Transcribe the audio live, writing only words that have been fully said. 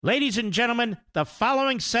Ladies and gentlemen, the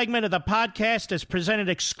following segment of the podcast is presented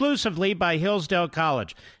exclusively by Hillsdale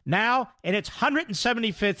College, now in its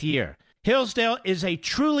 175th year. Hillsdale is a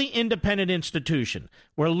truly independent institution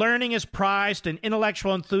where learning is prized and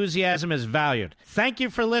intellectual enthusiasm is valued. Thank you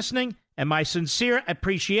for listening, and my sincere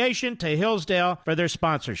appreciation to Hillsdale for their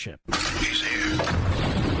sponsorship. He's here.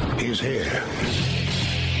 He's here.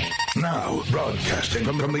 Now, broadcasting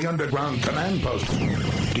from the underground command post,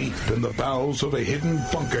 deep in the bowels of a hidden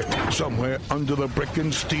bunker, somewhere under the brick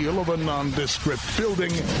and steel of a nondescript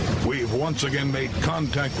building, we've once again made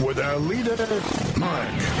contact with our leader, Mark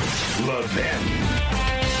Levin.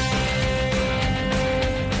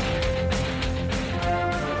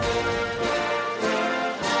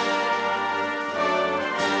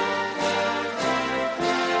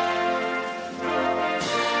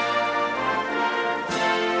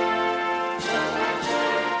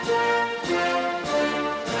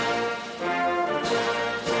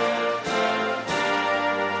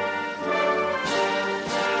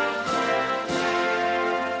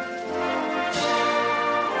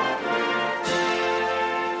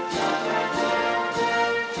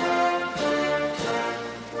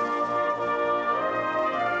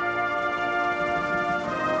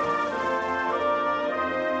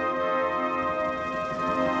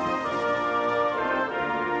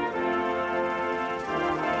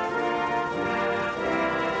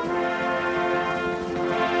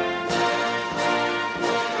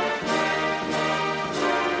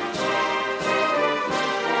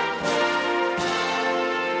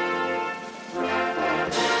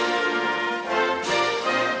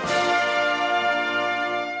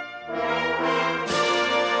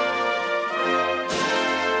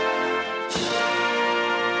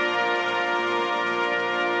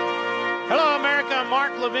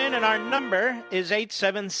 Levin, and our number is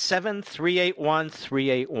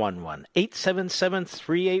 877-381-3811.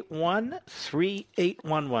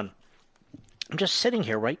 877-381-3811. I'm just sitting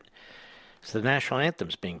here, right, as the national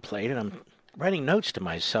anthem's being played, and I'm writing notes to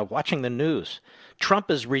myself, watching the news.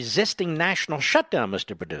 Trump is resisting national shutdown,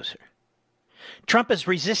 Mr. Producer. Trump is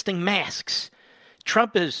resisting masks.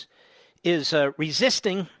 Trump is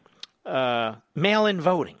resisting mail-in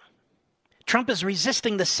voting. Trump is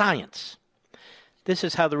resisting the science. This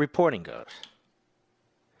is how the reporting goes.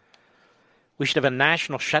 We should have a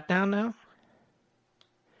national shutdown now?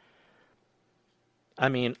 I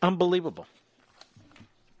mean, unbelievable.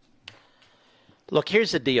 Look,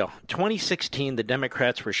 here's the deal. 2016, the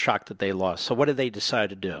Democrats were shocked that they lost. So what did they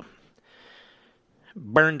decide to do?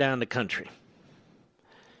 Burn down the country.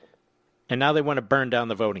 And now they want to burn down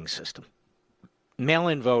the voting system.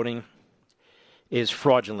 Mail-in voting is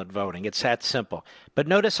fraudulent voting. It's that simple. But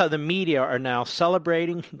notice how the media are now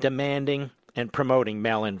celebrating, demanding, and promoting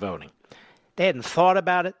mail-in voting. They hadn't thought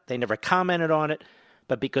about it. They never commented on it.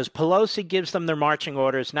 But because Pelosi gives them their marching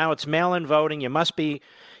orders, now it's mail-in voting. You must be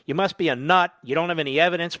a nut. You don't have any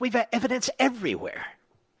evidence. We've had evidence everywhere.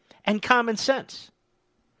 And common sense.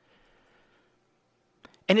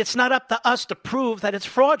 And it's not up to us to prove that it's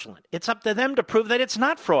fraudulent. It's up to them to prove that it's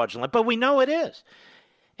not fraudulent. But we know it is.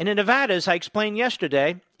 And in Nevada, as I explained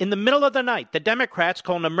yesterday, in the middle of the night, the Democrats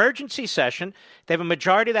call an emergency session. They have a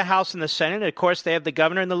majority of the House and the Senate. And, of course, they have the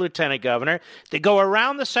governor and the lieutenant governor. They go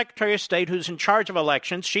around the Secretary of State, who's in charge of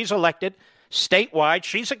elections. She's elected statewide.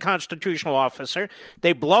 She's a constitutional officer.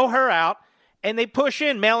 They blow her out, and they push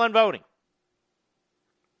in mail-in voting,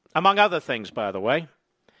 among other things, by the way.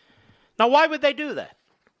 Now, why would they do that?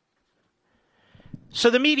 So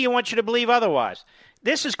the media wants you to believe otherwise.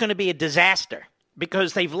 This is going to be a disaster.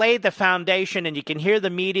 Because they've laid the foundation, and you can hear the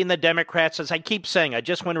media and the Democrats, as I keep saying, I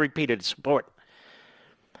just want to repeat it, support,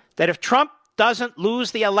 that if Trump doesn't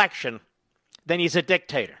lose the election, then he's a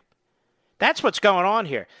dictator. That's what's going on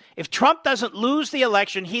here. If Trump doesn't lose the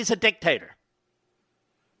election, he's a dictator.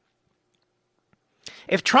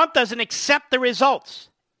 If Trump doesn't accept the results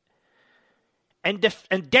and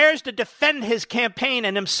dares to defend his campaign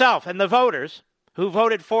and himself and the voters who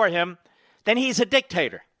voted for him, then he's a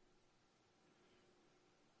dictator.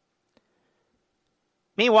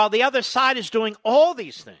 Meanwhile, the other side is doing all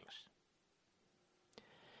these things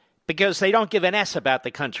because they don't give an S about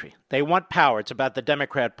the country. They want power. It's about the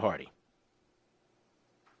Democrat Party.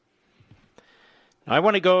 Now, I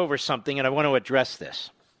want to go over something, and I want to address this.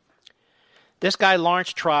 This guy,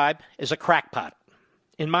 Lawrence Tribe, is a crackpot.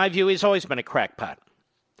 In my view, he's always been a crackpot.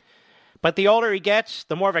 But the older he gets,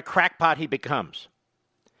 the more of a crackpot he becomes.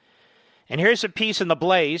 And here's a piece in The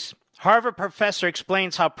Blaze. Harvard professor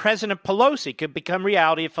explains how President Pelosi could become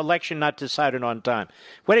reality if election not decided on time.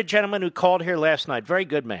 We had a gentleman who called here last night. Very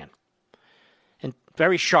good man. And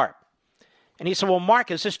very sharp. And he said, well,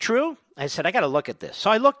 Mark, is this true? I said, I got to look at this.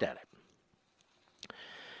 So I looked at it.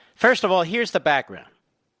 First of all, here's the background.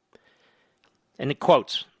 And it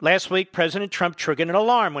quotes, last week, President Trump triggered an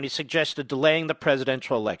alarm when he suggested delaying the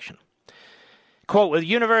presidential election. Quote, with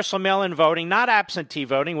universal mail-in voting, not absentee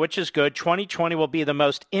voting, which is good, 2020 will be the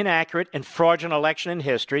most inaccurate and fraudulent election in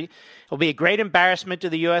history. It will be a great embarrassment to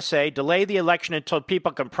the USA. Delay the election until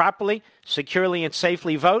people can properly, securely, and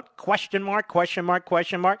safely vote? Question mark, question mark,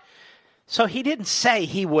 question mark. So he didn't say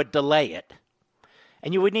he would delay it.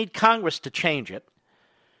 And you would need Congress to change it.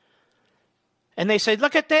 And they said,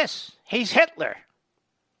 look at this. He's Hitler.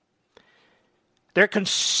 There are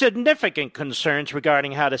significant concerns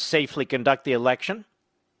regarding how to safely conduct the election.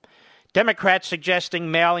 Democrats suggesting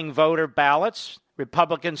mailing voter ballots.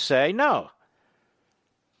 Republicans say no.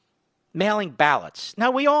 Mailing ballots.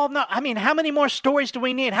 Now, we all know. I mean, how many more stories do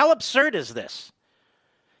we need? How absurd is this?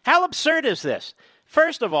 How absurd is this?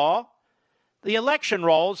 First of all, the election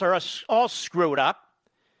rolls are all screwed up.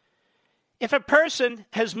 If a person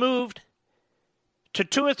has moved to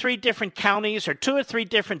 2 or 3 different counties or 2 or 3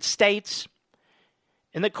 different states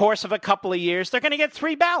in the course of a couple of years, they're going to get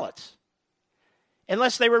 3 ballots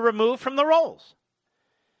unless they were removed from the rolls.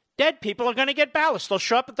 Dead people are going to get ballots. They'll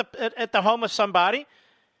show up at the home of somebody,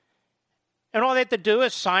 and all they have to do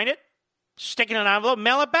is sign it, stick it in an envelope,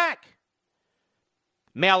 mail it back.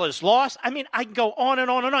 Mail is lost. I mean, I can go on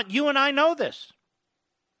and on and on. You and I know this.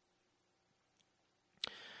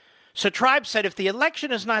 So Tribe said if the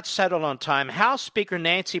election is not settled on time, House Speaker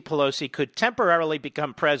Nancy Pelosi could temporarily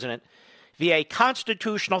become president via a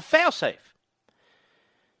constitutional failsafe.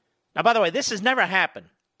 Now, by the way, this has never happened.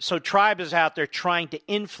 So Tribe is out there trying to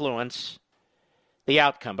influence the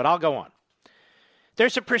outcome. But I'll go on.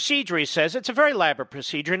 There's a procedure, he says. It's a very elaborate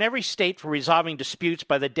procedure in every state for resolving disputes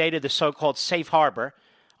by the date of the so-called safe harbor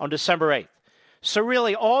on December 8th. So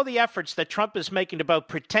really, all the efforts that Trump is making to both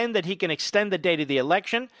pretend that he can extend the date of the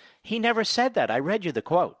election, he never said that. I read you the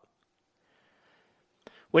quote.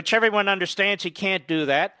 Which everyone understands he can't do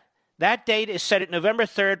that. That date is set at November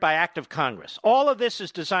 3rd by act of Congress. All of this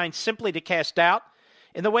is designed simply to cast doubt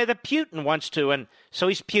in the way that Putin wants to. And so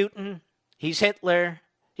he's Putin, he's Hitler,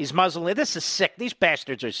 he's Muslim. This is sick. These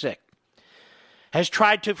bastards are sick. Has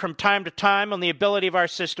tried to from time to time on the ability of our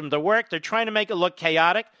system to work. They're trying to make it look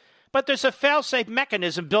chaotic. But there's a fail-safe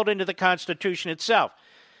mechanism built into the Constitution itself.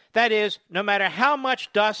 That is, no matter how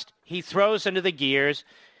much dust he throws into the gears,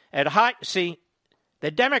 the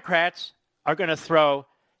Democrats are going to throw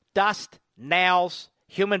dust, nails,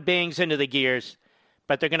 human beings into the gears,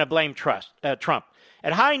 but they're going to blame Trump.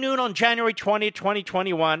 At high noon on January 20,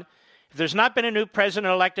 2021, if there's not been a new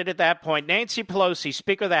president elected at that point, Nancy Pelosi,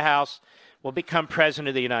 Speaker of the House, will become president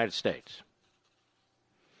of the United States.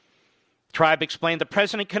 Tribe explained the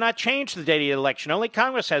president cannot change the date of the election. Only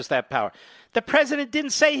Congress has that power. The president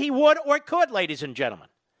didn't say he would or could, ladies and gentlemen.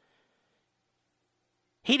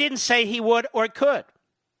 He didn't say he would or could.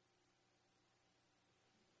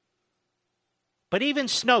 But even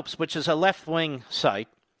Snopes, which is a left-wing site,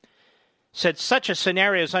 said such a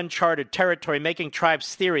scenario is uncharted territory, making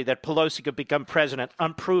Tribe's theory that Pelosi could become president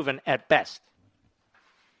unproven at best.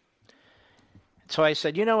 So I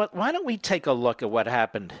said, you know what, why don't we take a look at what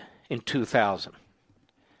happened in 2000.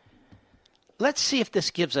 Let's see if this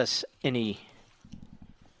gives us any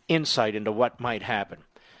insight into what might happen.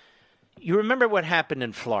 You remember what happened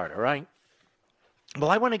in Florida, right? Well,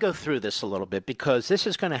 I want to go through this a little bit because this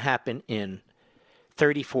is going to happen in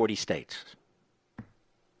 30, 40 states,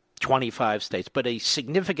 25 states, but a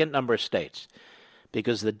significant number of states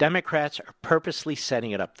because the Democrats are purposely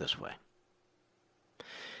setting it up this way.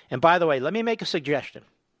 And by the way, let me make a suggestion.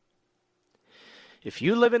 If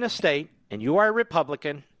you live in a state and you are a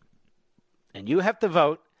Republican and you have to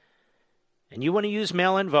vote and you want to use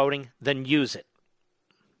mail-in voting, then use it.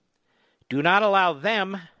 Do not allow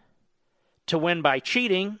them to win by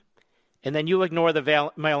cheating and then you ignore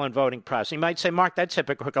the mail-in voting process. You might say, Mark, that's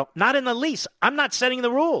hypocritical. Not in the least. I'm not setting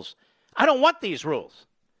the rules. I don't want these rules.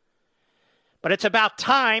 But it's about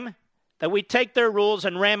time that we take their rules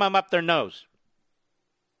and ram them up their nose.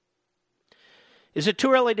 Is it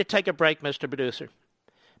too early to take a break, Mr. Producer?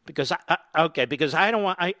 Because I don't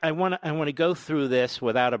want. I want to go through this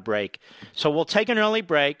without a break. So we'll take an early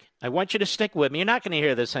break. I want you to stick with me. You're not going to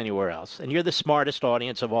hear this anywhere else, and you're the smartest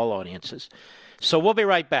audience of all audiences. So we'll be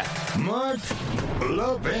right back. Mark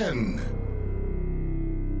Levin.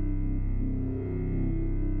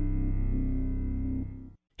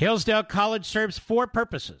 Hillsdale College serves 4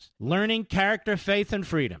 purposes: learning, character, faith, and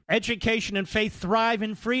freedom. Education and faith thrive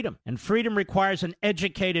in freedom, and freedom requires an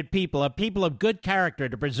educated people, a people of good character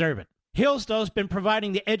to preserve it. Hillsdale's been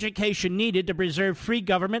providing the education needed to preserve free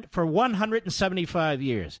government for 175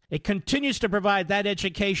 years. It continues to provide that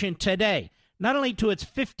education today, not only to its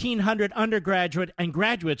 1,500 undergraduate and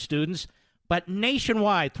graduate students, but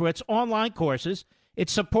nationwide through its online courses,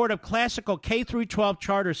 its support of classical K-12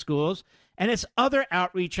 charter schools, and its other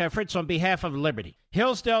outreach efforts on behalf of liberty.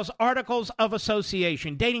 Hillsdale's Articles of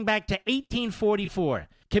Association, dating back to 1844,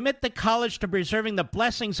 commit the college to preserving the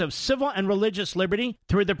blessings of civil and religious liberty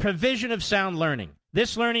through the provision of sound learning.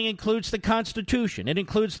 This learning includes the Constitution. It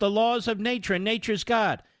includes the laws of nature and nature's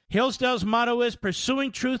God. Hillsdale's motto is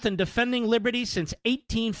pursuing truth and defending liberty since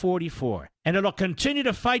 1844. And it'll continue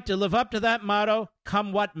to fight to live up to that motto,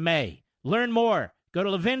 come what may. Learn more. Go to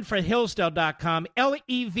levinforhillsdale.com,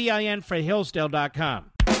 Levin for Hillsdale.com.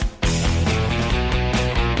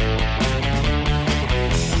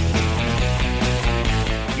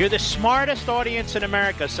 You're the smartest audience in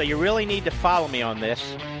America, so you really need to follow me on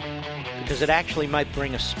this, because it actually might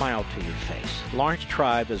bring a smile to your face. Lawrence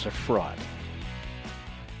Tribe is a fraud.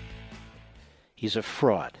 He's a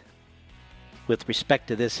fraud with respect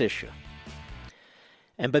to this issue.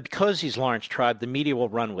 And because he's Lawrence Tribe, the media will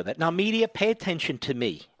run with it. Now, media, pay attention to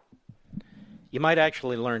me. You might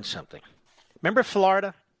actually learn something. Remember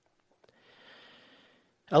Florida?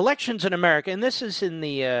 Elections in America, and this is in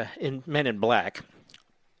the in Men in Black.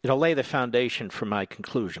 It'll lay the foundation for my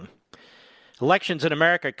conclusion. Elections in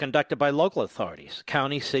America are conducted by local authorities,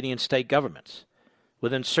 county, city, and state governments,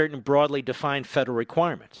 within certain broadly defined federal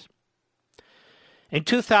requirements. In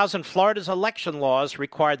 2000, Florida's election laws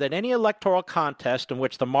required that any electoral contest in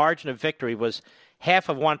which the margin of victory was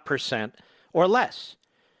 0.5% or less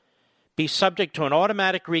be subject to an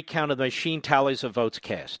automatic recount of the machine tallies of votes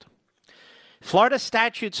cast. Florida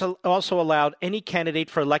statutes also allowed any candidate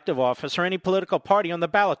for elective office or any political party on the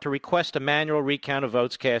ballot to request a manual recount of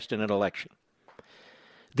votes cast in an election.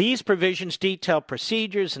 These provisions detail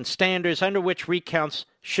procedures and standards under which recounts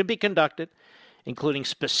should be conducted, including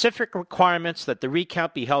specific requirements that the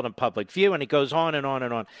recount be held in public view, and it goes on and on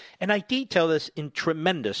and on. And I detail this in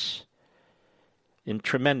tremendous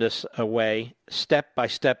way, step by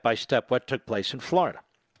step by step, what took place in Florida.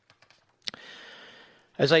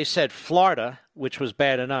 As I said, Florida, which was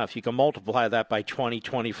bad enough, you can multiply that by 20,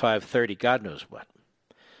 25, 30, God knows what.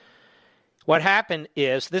 What happened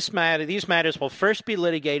is these matters will first be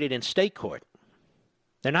litigated in state court.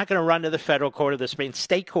 They're not going to run to the federal court or the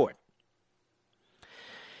state court.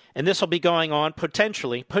 And this will be going on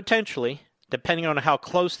potentially, depending on how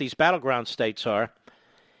close these battleground states are,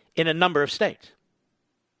 in a number of states,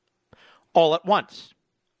 all at once.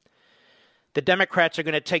 The Democrats are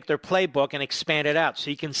going to take their playbook and expand it out so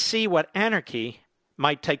you can see what anarchy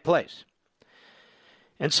might take place.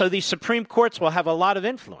 And so these Supreme Courts will have a lot of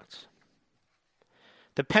influence.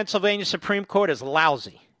 The Pennsylvania Supreme Court is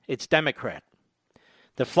lousy. It's Democrat.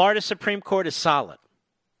 The Florida Supreme Court is solid.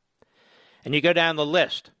 And you go down the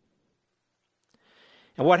list.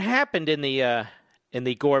 And what happened in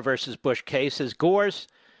the Gore versus Bush case is Gore's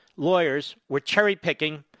lawyers were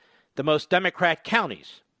cherry-picking the most Democrat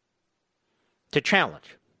counties to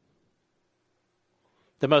challenge.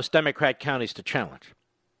 The most Democrat counties to challenge.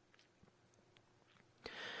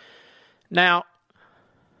 Now,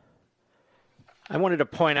 I wanted to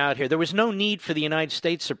point out here, there was no need for the United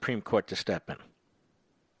States Supreme Court to step in.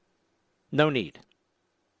 No need.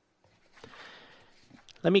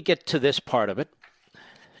 Let me get to this part of it.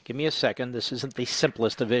 Give me a second. This isn't the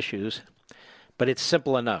simplest of issues, but it's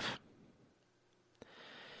simple enough.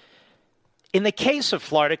 In the case of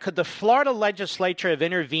Florida, could the Florida legislature have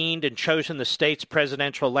intervened and chosen the state's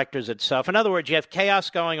presidential electors itself? In other words, you have chaos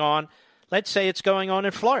going on. Let's say it's going on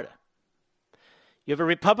in Florida. You have a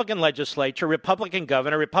Republican legislature, Republican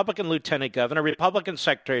governor, Republican lieutenant governor, Republican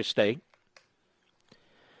secretary of state.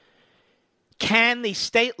 Can the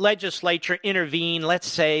state legislature intervene? Let's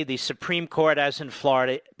say the Supreme Court, as in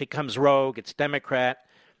Florida, becomes rogue, it's Democrat.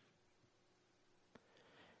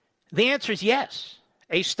 The answer is yes.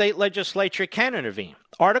 A state legislature can intervene.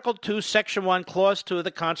 Article 2, Section 1, Clause 2 of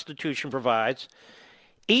the Constitution provides,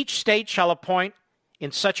 each state shall appoint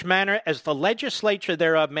in such manner as the legislature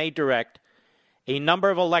thereof may direct a number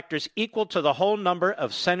of electors equal to the whole number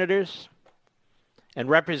of senators and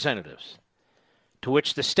representatives to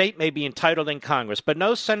which the state may be entitled in Congress. But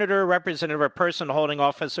no senator or representative or person holding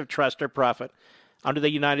office of trust or profit under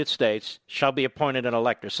the United States shall be appointed an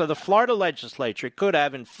elector. So the Florida legislature could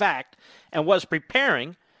have, in fact, and was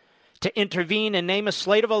preparing to intervene and name a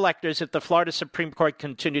slate of electors if the Florida Supreme Court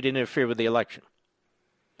continued to interfere with the election.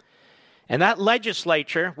 And that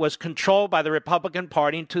legislature was controlled by the Republican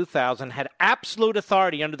Party in 2000, had absolute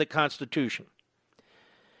authority under the Constitution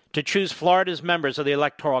to choose Florida's members of the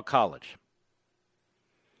Electoral College.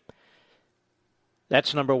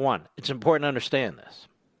 That's number one. It's important to understand this.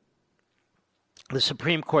 The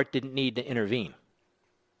Supreme Court didn't need to intervene.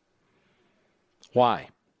 Why?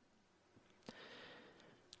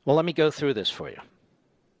 Well, let me go through this for you.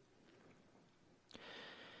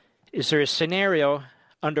 Is there a scenario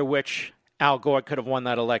under which Al Gore could have won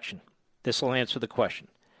that election? This will answer the question.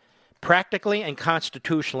 Practically and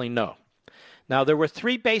constitutionally, no. Now, there were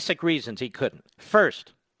three basic reasons he couldn't.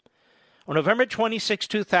 First, on November 26,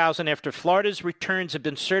 2000, after Florida's returns had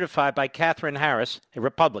been certified by Katherine Harris, a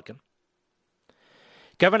Republican,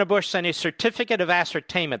 Governor Bush sent a certificate of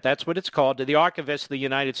ascertainment, that's what it's called, to the Archivist of the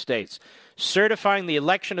United States, certifying the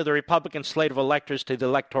election of the Republican slate of electors to the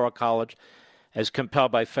Electoral College as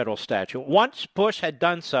compelled by federal statute. Once Bush had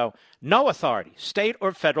done so, no authority, state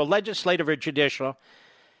or federal, legislative or judicial,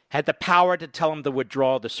 had the power to tell him to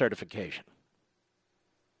withdraw the certification.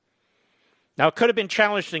 Now, it could have been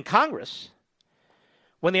challenged in Congress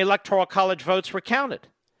when the Electoral College votes were counted.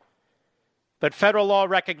 But federal law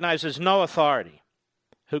recognizes no authority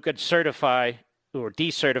who could certify or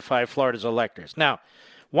decertify Florida's electors. Now,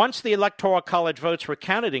 once the Electoral College votes were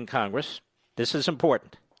counted in Congress, this is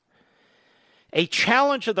important, a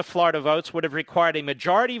challenge of the Florida votes would have required a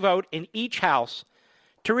majority vote in each house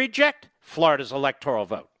to reject Florida's electoral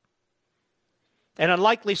vote. An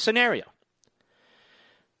unlikely scenario.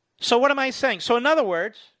 So what am I saying? So in other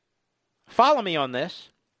words, follow me on this.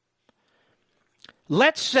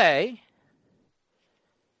 Let's say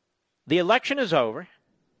the election is over.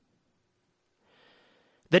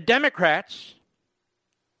 The Democrats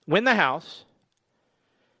win the House.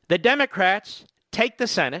 The Democrats take the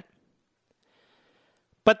Senate.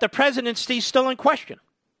 But the presidency is still in question.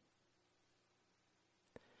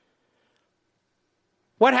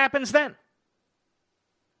 What happens then?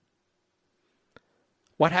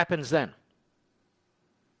 What happens then?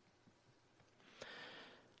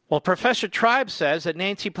 Well, Professor Tribe says that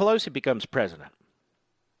Nancy Pelosi becomes president.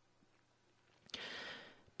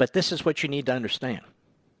 But this is what you need to understand.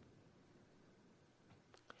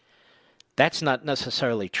 That's not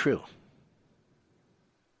necessarily true.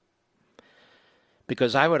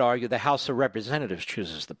 Because I would argue the House of Representatives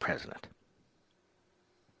chooses the president.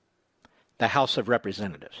 The House of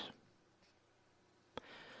Representatives.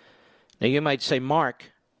 Now you might say, Mark,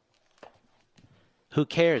 who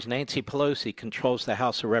cares? Nancy Pelosi controls the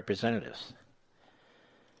House of Representatives.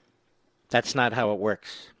 That's not how it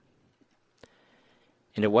works.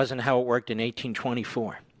 And it wasn't how it worked in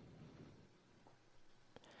 1824.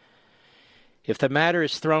 If the matter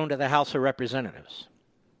is thrown to the House of Representatives,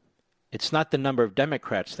 it's not the number of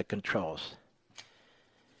Democrats that controls.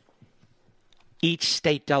 Each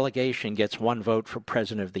state delegation gets one vote for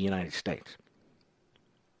President of the United States.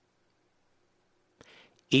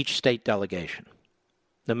 Each state delegation,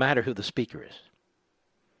 no matter who the speaker is.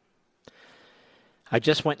 I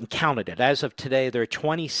just went and counted it. As of today, there are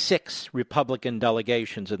 26 Republican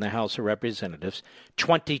delegations in the House of Representatives,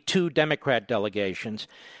 22 Democrat delegations,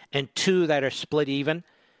 and 2 that are split even,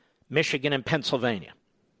 Michigan and Pennsylvania.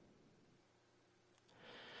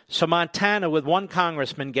 So Montana, with 1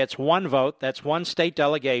 congressman, gets 1 vote. That's 1 state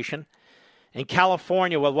delegation. And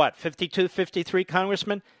California, with what, 52, 53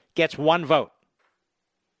 congressmen, gets 1 vote.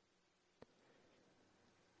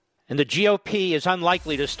 And the GOP is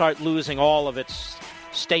unlikely to start losing all of its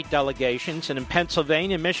state delegations. And in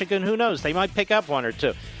Pennsylvania and Michigan, who knows? They might pick up 1 or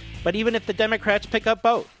 2. But even if the Democrats pick up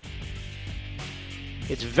both,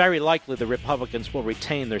 it's very likely the Republicans will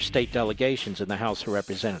retain their state delegations in the House of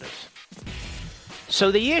Representatives. So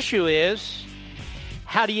the issue is,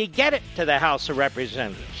 how do you get it to the House of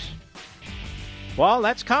Representatives? Well,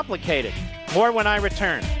 that's complicated. More when I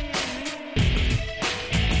return.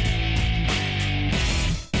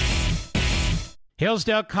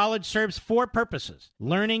 Hillsdale College serves 4 purposes: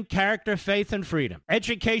 learning, character, faith, and freedom.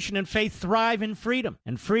 Education and faith thrive in freedom,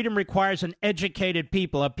 and freedom requires an educated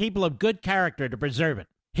people, a people of good character, to preserve it.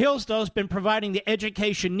 Hillsdale's been providing the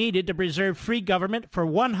education needed to preserve free government for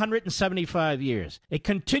 175 years. It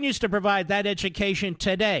continues to provide that education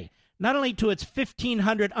today, not only to its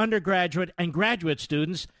 1,500 undergraduate and graduate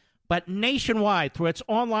students, but nationwide through its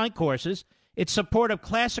online courses, its support of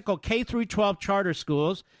classical K-12 charter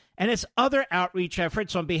schools, and its other outreach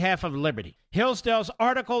efforts on behalf of liberty. Hillsdale's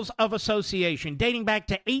Articles of Association, dating back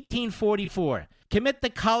to 1844, commit the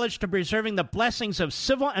college to preserving the blessings of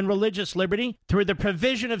civil and religious liberty through the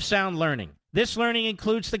provision of sound learning. This learning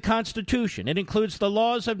includes the Constitution. It includes the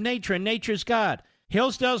laws of nature and nature's God.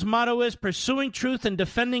 Hillsdale's motto is pursuing truth and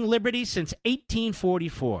defending liberty since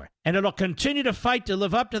 1844. And it'll continue to fight to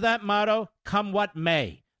live up to that motto, come what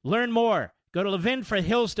may. Learn more. Go to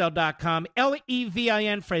levinforhillsdale.com,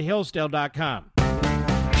 Levin for Hillsdale.com.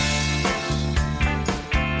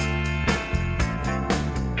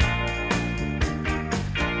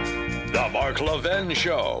 The Mark Levin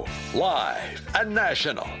Show, live and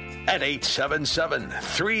national at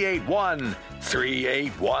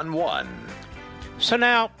 877-381-3811. So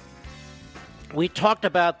now, we talked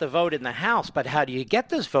about the vote in the House, but how do you get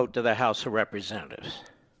this vote to the House of Representatives?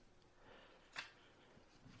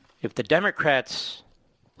 If the Democrats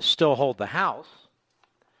still hold the House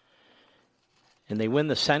and they win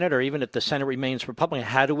the Senate, or even if the Senate remains Republican,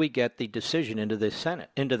 how do we get the decision into the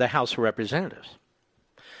Senate, into the House of Representatives?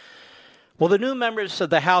 Well, the new members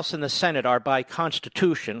of the House and the Senate are by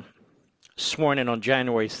Constitution sworn in on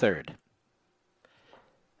January 3rd.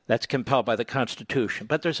 That's compelled by the Constitution.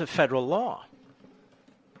 But there's a federal law.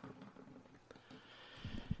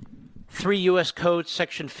 3 U.S. Code,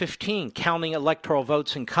 Section 15, counting electoral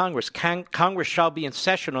votes in Congress. Congress shall be in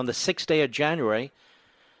session on the 6th day of January,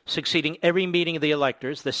 succeeding every meeting of the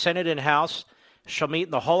electors. The Senate and House shall meet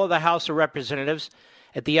in the hall of the House of Representatives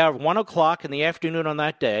at the hour of 1 o'clock in the afternoon on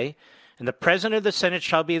that day, and the President of the Senate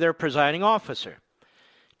shall be their presiding officer.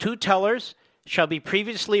 2 tellers shall be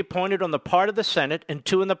previously appointed on the part of the Senate and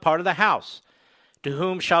 2 on the part of the House, to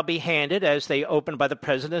whom shall be handed, as they open by the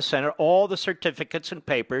President of the Senate, all the certificates and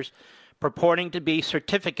papers purporting to be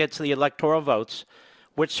certificates of the electoral votes,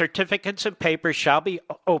 which certificates and papers shall be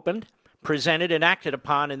opened, presented, and acted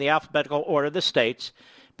upon in the alphabetical order of the states,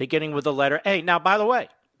 beginning with the letter A. Now, by the way,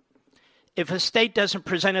 if a state doesn't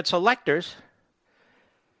present its electors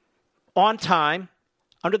on time,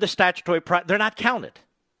 under the statutory, they're not counted.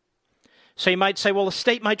 So you might say, well, the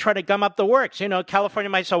state might try to gum up the works. You know,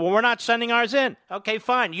 California might say, well, we're not sending ours in. Okay,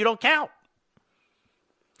 fine, you don't count.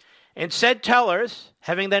 And said tellers,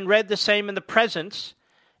 having then read the same in the presence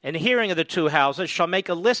and hearing of the 2 houses, shall make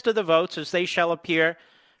a list of the votes as they shall appear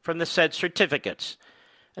from the said certificates.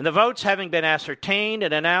 And the votes having been ascertained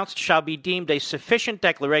and announced shall be deemed a sufficient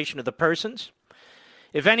declaration of the persons.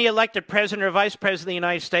 If any elected president or vice president of the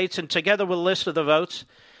United States, and together with a list of the votes,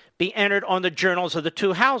 be entered on the journals of the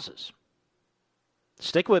 2 houses.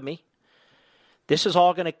 Stick with me. This is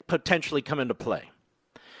all going to potentially come into play.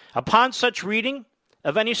 Upon such reading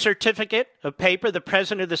of any certificate of paper, the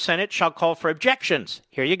President of the Senate shall call for objections.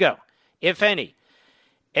 Here you go. If any.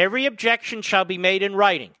 Every objection shall be made in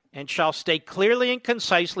writing, and shall state clearly and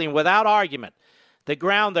concisely and without argument the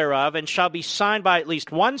ground thereof, and shall be signed by at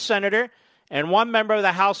least 1 senator and 1 member of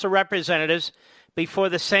the House of Representatives before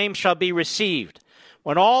the same shall be received.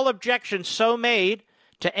 When all objections so made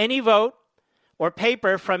to any vote or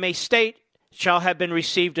paper from a state shall have been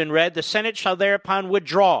received and read, the Senate shall thereupon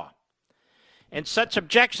withdraw, and such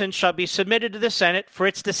objections shall be submitted to the Senate for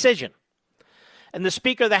its decision. And the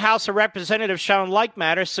Speaker of the House of Representatives shall in like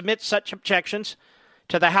manner submit such objections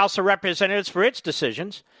to the House of Representatives for its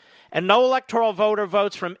decisions, and no electoral vote or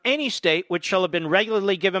votes from any state which shall have been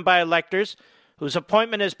regularly given by electors whose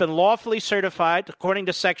appointment has been lawfully certified according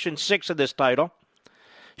to Section 6 of this title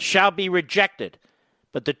shall be rejected.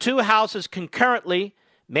 But the 2 houses concurrently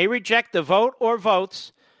may reject the vote or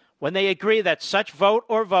votes when they agree that such vote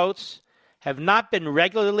or votes have not been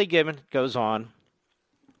regularly given. It goes on.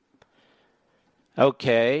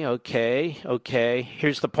 Okay.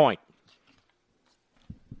 Here's the point.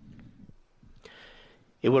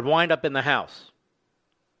 It would wind up in the House.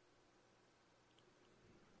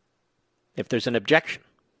 If there's an objection,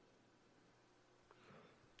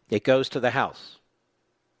 it goes to the House.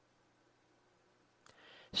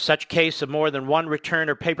 Such case of more than 1 return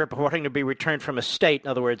or paper purporting to be returned from a state, in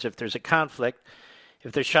other words, if there's a conflict,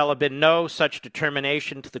 if there shall have been no such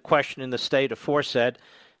determination to the question in the state aforesaid,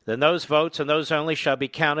 then those votes and those only shall be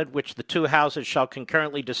counted which the 2 houses shall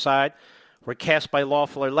concurrently decide were cast by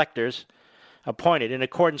lawful electors appointed in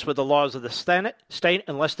accordance with the laws of the state,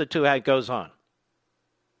 unless the 2 goes on.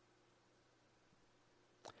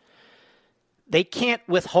 They can't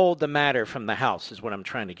withhold the matter from the House, is what I'm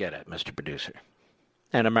trying to get at, Mr. Producer,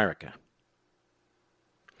 and America.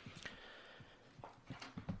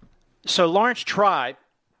 So Lawrence Tribe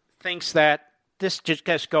thinks that this just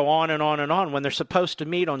gets go on and on and on when they're supposed to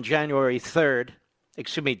meet on January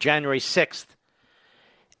 6th,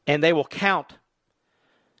 and they will count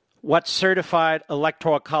what certified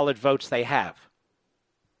electoral college votes they have.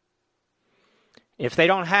 If they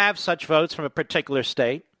don't have such votes from a particular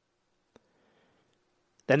state,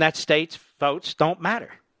 then that state's votes don't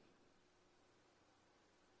matter.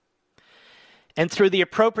 And through the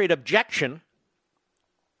appropriate objection,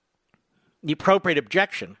 if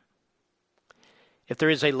there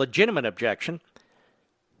is a legitimate objection,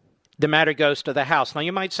 the matter goes to the House. Now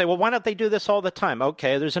you might say, well, why don't they do this all the time?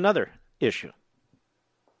 Okay, there's another issue.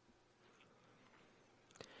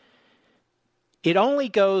 It only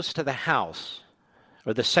goes to the House,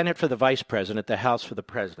 or the Senate for the vice president, the House for the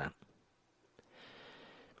president,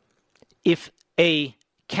 if a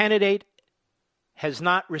candidate has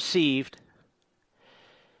not received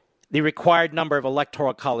the required number of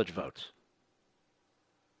electoral college votes,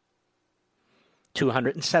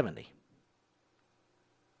 270.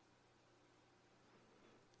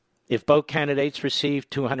 If both candidates receive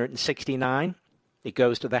 269, it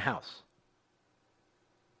goes to the House.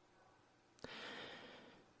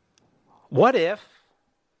 What if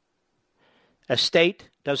a state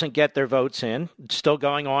doesn't get their votes in, it's still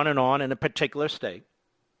going on in a particular state,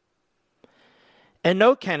 and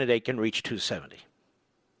no candidate can reach 270?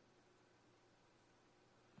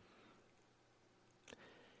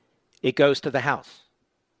 It goes to the House.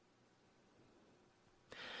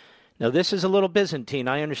 Now, this is a little Byzantine,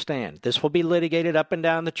 I understand. This will be litigated up and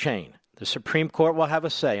down the chain. The Supreme Court will have a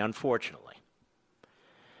say, unfortunately.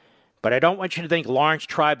 But I don't want you to think Lawrence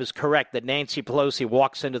Tribe is correct that Nancy Pelosi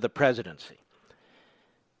walks into the presidency.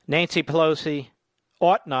 Nancy Pelosi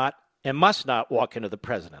ought not and must not walk into the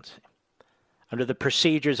presidency under the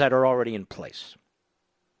procedures that are already in place.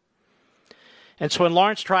 And so when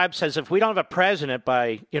Lawrence Tribe says if we don't have a president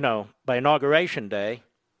by inauguration day,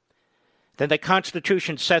 then the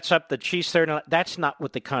Constitution sets up that she's third. That's not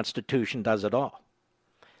what the Constitution does at all.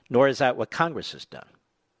 Nor is that what Congress has done.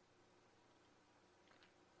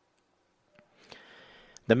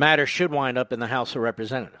 The matter should wind up in the House of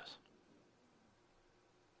Representatives.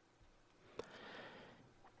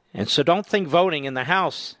 And so don't think voting in the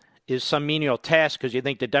House is some menial task because you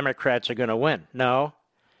think the Democrats are going to win. No.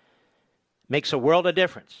 Makes a world of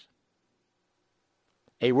difference.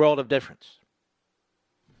 A world of difference.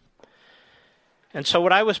 And so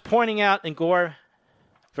what I was pointing out in Gore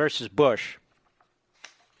versus Bush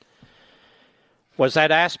was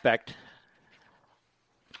that aspect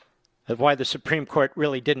of why the Supreme Court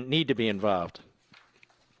really didn't need to be involved.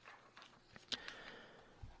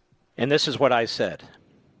 And this is what I said.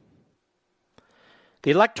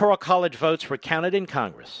 The Electoral College votes were counted in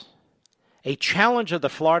Congress. A challenge of the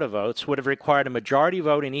Florida votes would have required a majority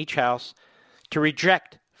vote in each house to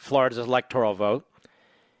reject Florida's electoral vote.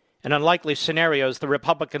 In unlikely scenarios, the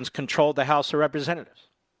Republicans controlled the House of Representatives.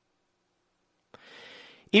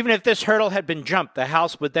 Even if this hurdle had been jumped, the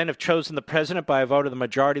House would then have chosen the president by a vote of the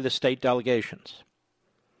majority of the state delegations.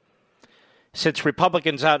 Since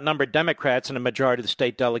Republicans outnumbered Democrats in a majority of the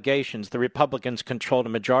state delegations, the Republicans controlled a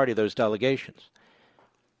majority of those delegations.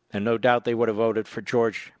 And no doubt they would have voted for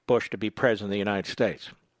George Bush to be president of the United States.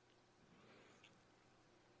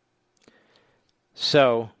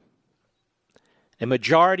 So, a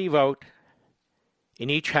majority vote in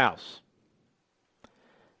each house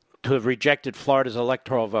to have rejected Florida's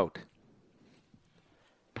electoral vote.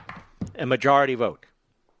 A majority vote.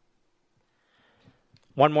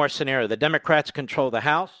 One more scenario. The Democrats control the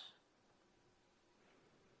House.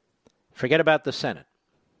 Forget about the Senate.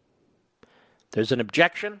 There's an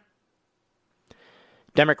objection.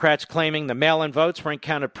 Democrats claiming the mail-in votes weren't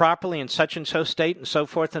counted properly in such and so state and so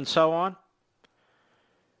forth and so on.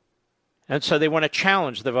 And so they want to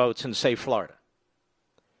challenge the votes in, say, Florida.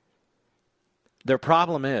 Their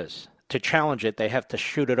problem is, to challenge it, they have to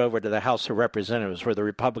shoot it over to the House of Representatives, where the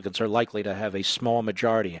Republicans are likely to have a small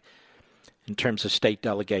majority in terms of state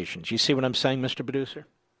delegations. You see what I'm saying, Mr. Producer?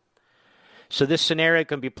 So this scenario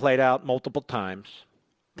can be played out multiple times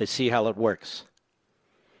to see how it works.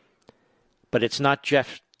 But it's not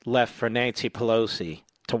just left for Nancy Pelosi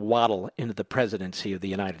to waddle into the presidency of the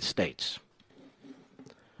United States.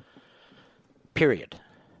 Period.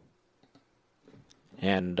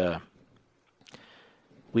 And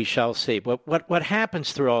we shall see. But what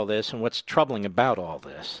happens through all this, and what's troubling about all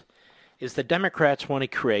this, is the Democrats want to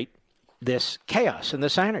create this chaos and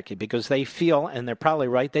this anarchy because they feel, and they're probably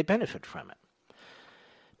right, they benefit from it.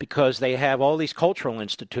 Because they have all these cultural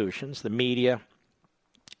institutions, the media,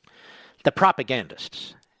 the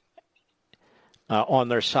propagandists on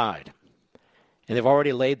their side. And they've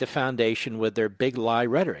already laid the foundation with their big lie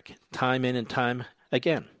rhetoric, time in and time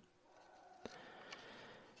again.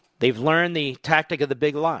 They've learned the tactic of the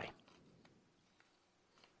big lie.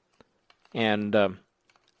 And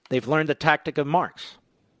they've learned the tactic of Marx.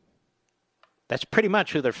 That's pretty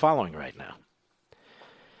much who they're following right now.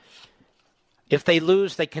 If they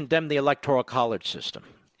lose, they condemn the Electoral College system.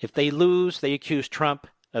 If they lose, they accuse Trump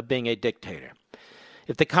of being a dictator.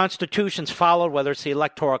 If the Constitution's followed, whether it's the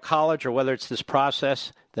Electoral College or whether it's this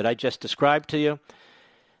process that I just described to you,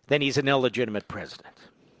 then he's an illegitimate president.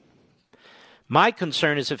 My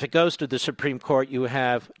concern is if it goes to the Supreme Court, you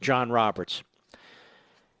have John Roberts.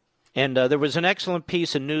 And there was an excellent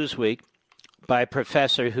piece in Newsweek by a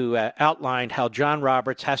professor who outlined how John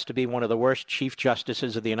Roberts has to be one of the worst Chief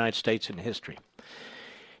Justices of the United States in history.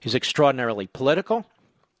 He's extraordinarily political.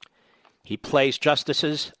 He plays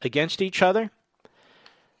justices against each other.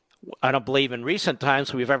 I don't believe in recent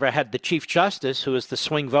times we've ever had the Chief Justice who is the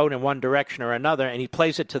swing vote in one direction or another, and he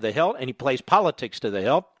plays it to the hilt, and he plays politics to the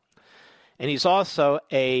hilt. And he's also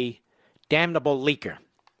a damnable leaker,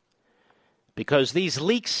 because these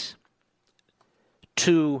leaks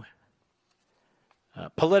to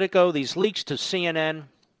Politico, these leaks to CNN,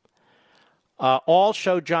 all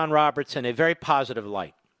show John Roberts in a very positive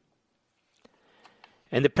light.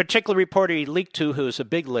 And the particular reporter he leaked to, who is a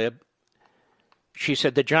big lib, she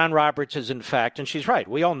said that John Roberts is, in fact, and she's right,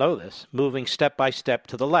 we all know this, moving step by step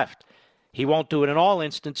to the left. He won't do it in all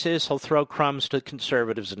instances. He'll throw crumbs to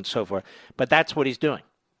conservatives and so forth. But that's what he's doing.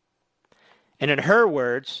 And in her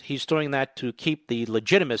words, he's doing that to keep the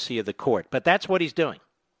legitimacy of the court. But that's what he's doing.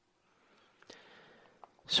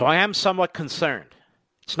 So I am somewhat concerned.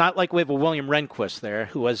 It's not like we have a William Rehnquist there,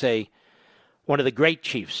 who was one of the great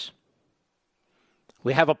chiefs.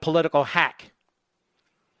 We have a political hack.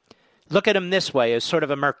 Look at him this way, as sort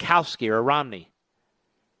of a Murkowski or a Romney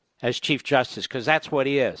as Chief Justice, because that's what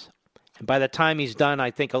he is. And by the time he's done,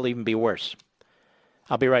 I think he'll even be worse.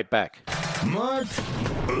 I'll be right back. Mark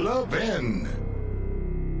Levin.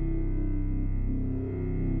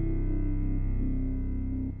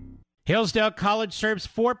 Hillsdale College serves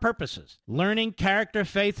 4 purposes: learning, character,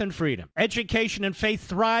 faith, and freedom. Education and faith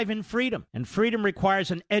thrive in freedom, and freedom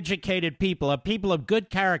requires an educated people, a people of good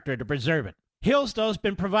character, to preserve it. Hillsdale's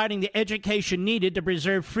been providing the education needed to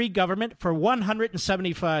preserve free government for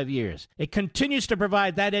 175 years. It continues to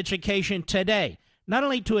provide that education today, not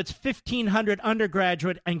only to its 1,500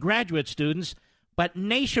 undergraduate and graduate students, but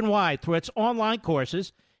nationwide through its online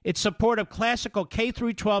courses, its support of classical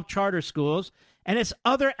K-12 charter schools, and its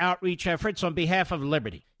other outreach efforts on behalf of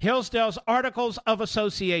liberty. Hillsdale's Articles of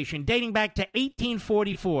Association, dating back to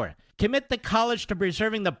 1844, commit the college to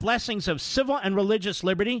preserving the blessings of civil and religious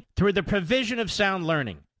liberty through the provision of sound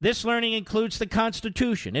learning. This learning includes the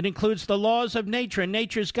Constitution. It includes the laws of nature and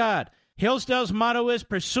nature's God. Hillsdale's motto is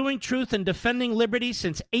pursuing truth and defending liberty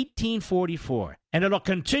since 1844. And it'll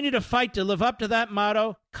continue to fight to live up to that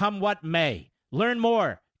motto, come what may. Learn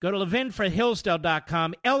more. Go to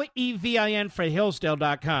levinforhillsdale.com, Levin for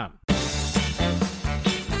Hillsdale.com.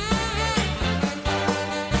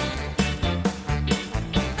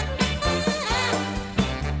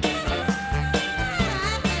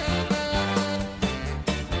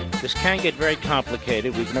 This can get very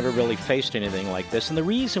complicated. We've never really faced anything like this. And the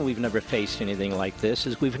reason we've never faced anything like this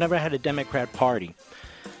is we've never had a Democrat Party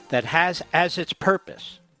that has as its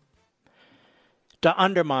purpose to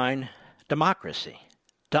undermine democracy,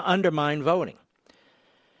 to undermine voting,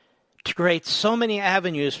 to create so many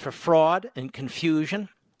avenues for fraud and confusion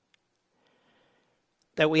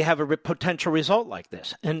that we have a potential result like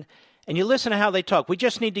this. And you listen to how they talk. We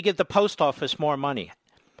just need to give the post office more money.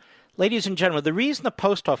 Ladies and gentlemen, the reason the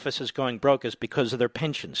post office is going broke is because of their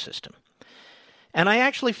pension system. And I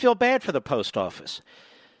actually feel bad for the post office.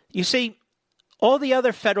 You see, all the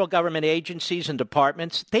other federal government agencies and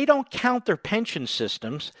departments, they don't count their pension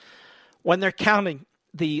systems when they're counting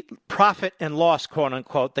the profit and loss, quote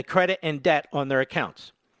unquote, the credit and debt on their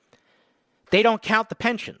accounts. They don't count the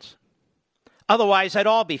pensions. Otherwise, they'd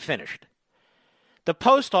all be finished. The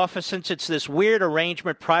post office, since it's this weird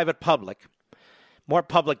arrangement, private-public, more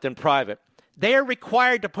public than private, they are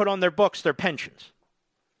required to put on their books their pensions.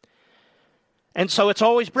 And so it's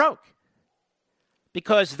always broke.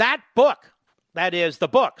 Because that book, that is, the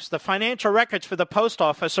books, the financial records for the post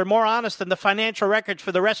office are more honest than the financial records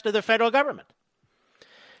for the rest of the federal government.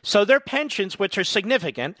 So their pensions, which are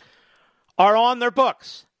significant, are on their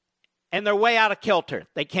books. And they're way out of kilter.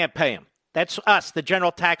 They can't pay them. That's us, the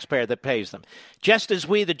general taxpayer, that pays them. Just as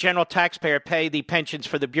we, the general taxpayer, pay the pensions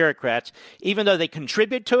for the bureaucrats, even though they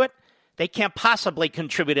contribute to it, they can't possibly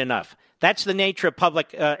contribute enough. That's the nature of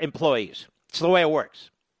public employees. It's the way it works.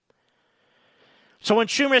 So when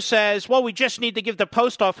Schumer says, well, we just need to give the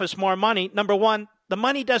post office more money, number one, the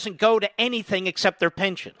money doesn't go to anything except their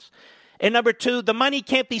pensions. And number two, the money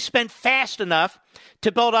can't be spent fast enough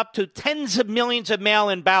to build up to tens of millions of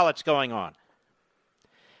mail-in ballots going on.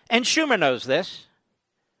 And Schumer knows this.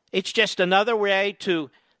 It's just another way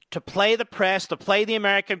to play the press, to play the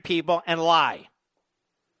American people, and lie.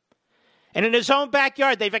 And in his own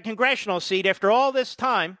backyard, they have a congressional seat after all this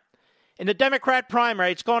time. In the Democrat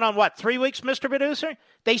primary, it's going on, 3 weeks, Mr. Producer?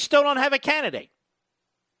 They still don't have a candidate.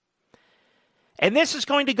 And this is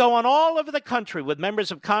going to go on all over the country with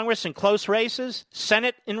members of Congress in close races,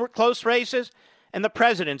 Senate in close races, and the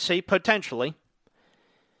presidency, potentially,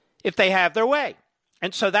 if they have their way.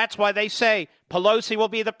 And so that's why they say Pelosi will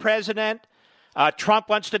be the president. Trump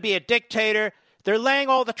wants to be a dictator. They're laying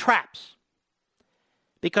all the traps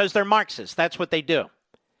because they're Marxists. That's what they do.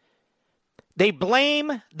 They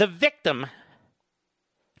blame the victim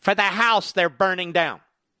for the house they're burning down.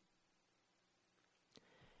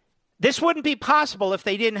 This wouldn't be possible if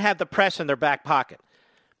they didn't have the press in their back pocket.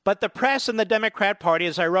 But the press and the Democrat Party,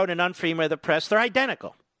 as I wrote in Unfreedom of the Press, they're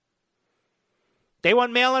identical. They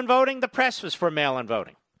want mail-in voting. The press was for mail-in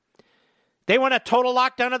voting. They want a total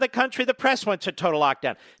lockdown of the country. The press wants a total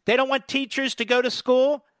lockdown. They don't want teachers to go to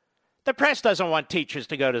school. The press doesn't want teachers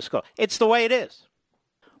to go to school. It's the way it is.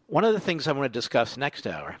 One of the things I want to discuss next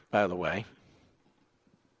hour, by the way,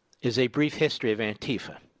 is a brief history of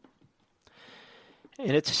Antifa.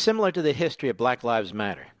 And it's similar to the history of Black Lives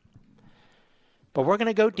Matter. But we're going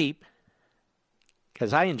to go deep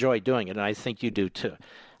because I enjoy doing it, and I think you do too.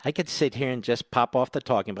 I could sit here and just pop off the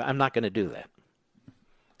talking, but I'm not going to do that.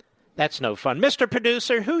 That's no fun. Mr.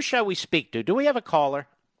 Producer, who shall we speak to? Do we have a caller?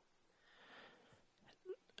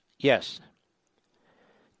 Yes.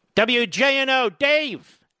 WJNO,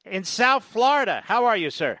 Dave in South Florida. How are you,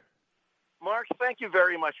 sir? Mark, thank you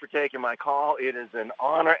very much for taking my call. It is an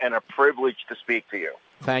honor and a privilege to speak to you.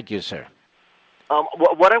 Thank you, sir.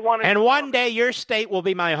 What I wanted and one day your state will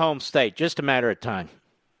be my home state, just a matter of time.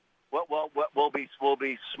 We'll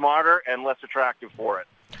be smarter and less attractive for it.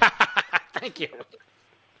 Thank you.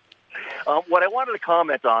 What I wanted to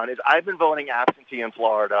comment on is I've been voting absentee in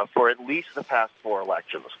Florida for at least the past 4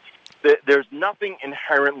 elections. There's nothing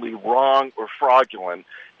inherently wrong or fraudulent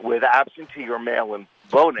with absentee or mail-in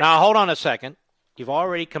voting. Now, hold on a second. You've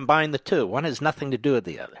already combined the two. One has nothing to do with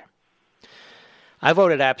the other. I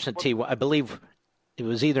voted absentee, I believe it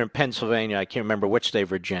was either in Pennsylvania, I can't remember which state,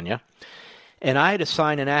 Virginia, and I had to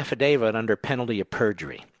sign an affidavit under penalty of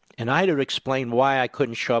perjury, and I had to explain why I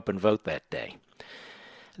couldn't show up and vote that day.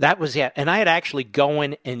 That was it, and I had to actually go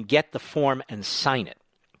in and get the form and sign it.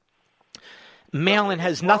 Mail-in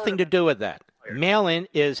has nothing to do with that. Mail-in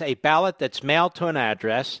is a ballot that's mailed to an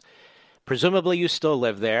address. Presumably you still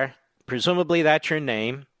live there. Presumably that's your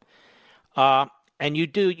name. And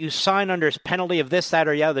you sign under penalty of this, that,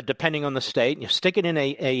 or the other, depending on the state. You stick it in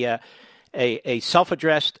a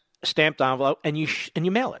self-addressed stamped envelope, and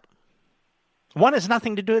you mail it. One has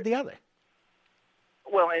nothing to do with the other.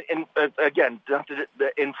 Well, again,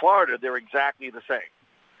 in Florida, they're exactly the same.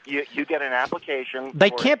 You get an application.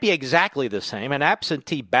 They can't be exactly the same. An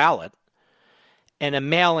absentee ballot and a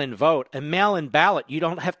mail-in vote. A mail-in ballot, you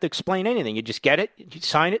don't have to explain anything. You just get it, you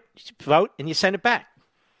sign it, you vote, and you send it back.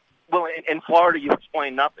 Well, in Florida, you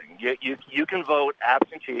explain nothing. You can vote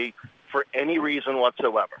absentee for any reason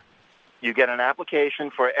whatsoever. You get an application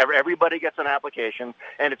for everybody gets an application,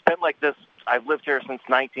 and it's been like this. I've lived here since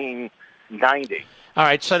 1990. All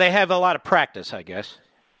right, so they have a lot of practice, I guess.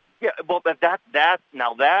 Yeah, well, but that's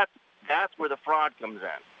where the fraud comes in.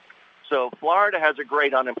 So Florida has a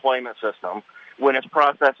great unemployment system when it's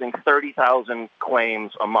processing 30,000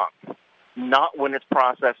 claims a month, not when it's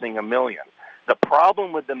processing 1 million. The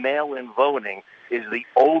problem with the mail-in voting is the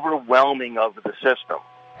overwhelming of the system.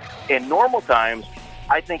 In normal times,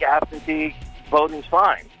 I think absentee voting's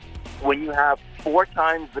fine. When you have 4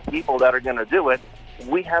 times the people that are going to do it,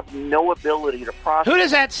 we have no ability to process. Who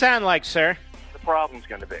does that sound like, sir? The problem's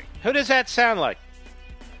going to be. Who does that sound like?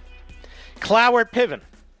 Cloward-Piven.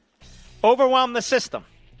 Overwhelm the system.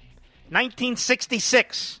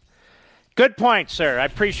 1966. Good point, sir. I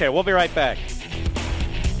appreciate it. We'll be right back.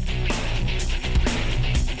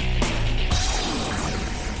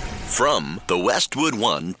 From the Westwood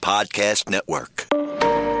One Podcast Network.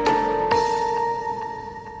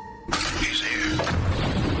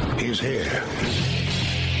 He's here.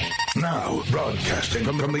 Now, broadcasting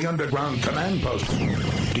from the underground command post,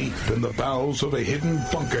 deep in the bowels of a hidden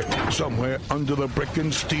bunker, somewhere under the brick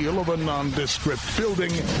and steel of a nondescript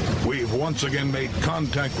building, we've once again made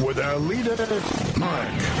contact with our leader, Mark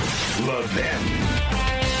Levin.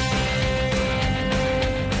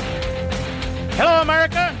 Hello,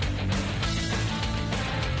 America.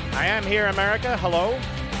 I am here, America. Hello.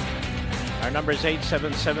 Our number is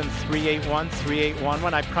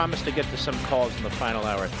 877-381-3811. I promise to get to some calls in the final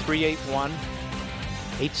hour.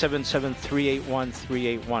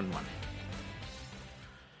 877-381-3811.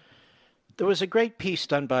 There was a great piece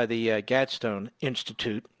done by the Gadstone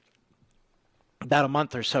Institute about a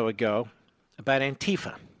month or so ago about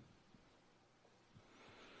Antifa.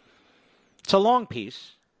 It's a long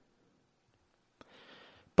piece,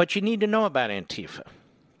 but you need to know about Antifa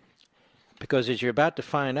because as you're about to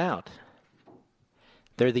find out,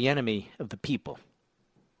 they're the enemy of the people.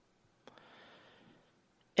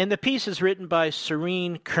 And the piece is written by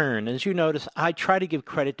Serene Kern. As you notice, I try to give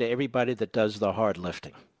credit to everybody that does the hard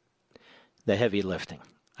lifting, the heavy lifting.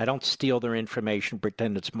 I don't steal their information,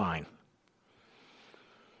 pretend it's mine.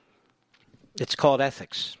 It's called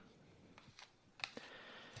ethics.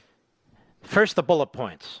 First, the bullet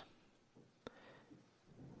points.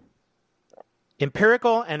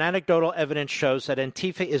 Empirical and anecdotal evidence shows that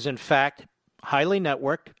Antifa is in fact highly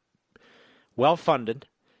networked, well-funded,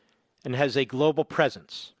 and has a global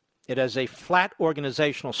presence. It has a flat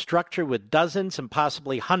organizational structure with dozens and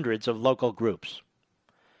possibly hundreds of local groups.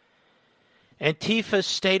 Antifa's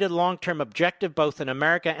stated long-term objective, both in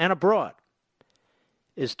America and abroad,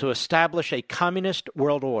 is to establish a communist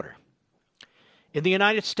world order. In the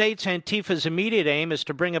United States, Antifa's immediate aim is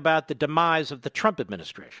to bring about the demise of the Trump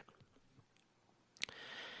administration.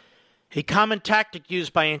 A common tactic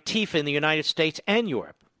used by Antifa in the United States and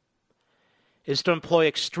Europe is to employ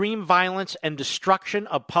extreme violence and destruction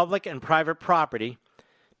of public and private property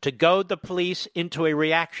to goad the police into a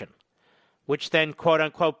reaction, which then,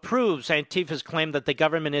 quote-unquote, proves Antifa's claim that the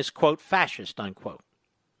government is, quote, fascist, unquote.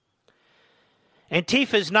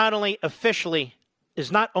 Antifa is not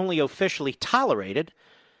only officially tolerated,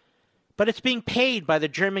 but it's being paid by the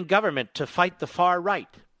German government to fight the far right,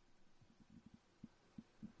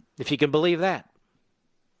 if you can believe that.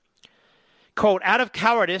 Quote, out of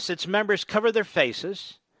cowardice, its members cover their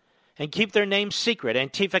faces and keep their names secret.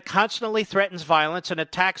 Antifa constantly threatens violence and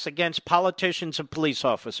attacks against politicians and police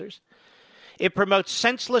officers. It promotes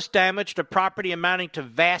senseless damage to property amounting to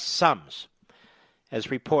vast sums,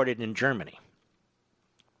 as reported in Germany.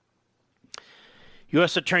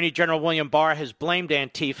 U.S. Attorney General William Barr has blamed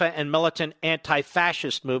Antifa and militant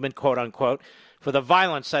anti-fascist movement, quote-unquote, for the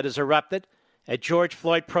violence that has erupted at George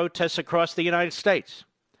Floyd protests across the United States.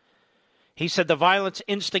 He said the violence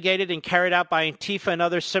instigated and carried out by Antifa and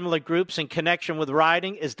other similar groups in connection with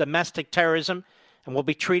rioting is domestic terrorism and will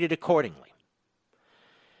be treated accordingly.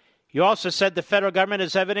 He also said the federal government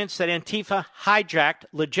has evidence that Antifa hijacked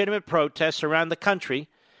legitimate protests around the country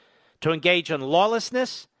to engage in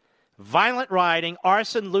lawlessness, violent rioting,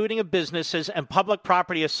 arson, looting of businesses, and public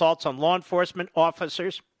property assaults on law enforcement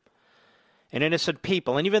officers and innocent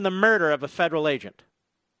people, and even the murder of a federal agent.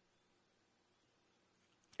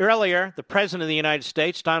 Earlier, the President of the United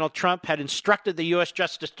States, Donald Trump, had instructed the U.S.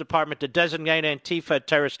 Justice Department to designate Antifa a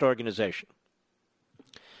terrorist organization.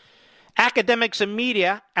 Academics and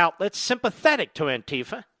media outlets sympathetic to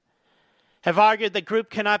Antifa have argued the group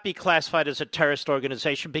cannot be classified as a terrorist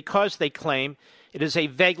organization because they claim it is a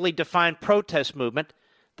vaguely defined protest movement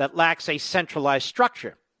that lacks a centralized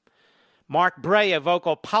structure. Mark Bray, a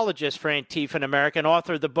vocal apologist for Antifa in America and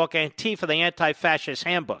author of the book Antifa, the Anti-Fascist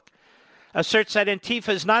Handbook, asserts that Antifa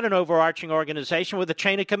is not an overarching organization with a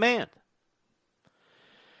chain of command.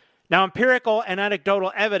 Now, empirical and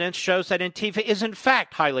anecdotal evidence shows that Antifa is in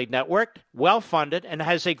fact highly networked, well-funded, and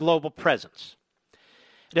has a global presence.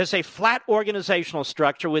 It has a flat organizational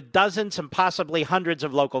structure with dozens and possibly hundreds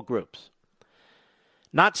of local groups.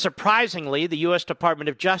 Not surprisingly, the U.S. Department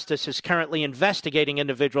of Justice is currently investigating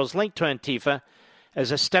individuals linked to Antifa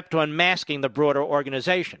as a step to unmasking the broader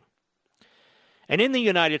organization. And in the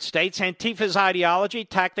United States, Antifa's ideology,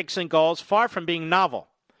 tactics, and goals, far from being novel,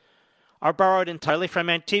 are borrowed entirely from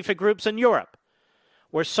Antifa groups in Europe,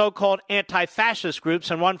 where so-called anti-fascist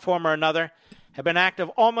groups in one form or another have been active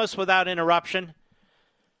almost without interruption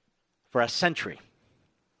for a century.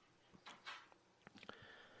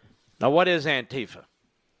 Now, what is Antifa?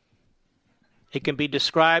 It can be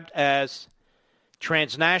described as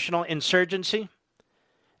transnational insurgency,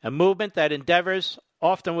 a movement that endeavors,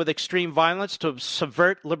 often with extreme violence, to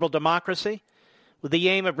subvert liberal democracy with the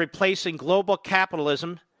aim of replacing global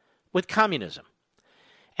capitalism with communism.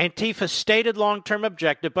 Antifa's stated long-term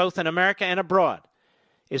objective, both in America and abroad,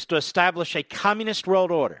 is to establish a communist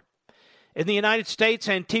world order. In the United States,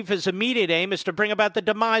 Antifa's immediate aim is to bring about the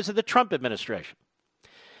demise of the Trump administration.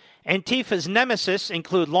 Antifa's nemesis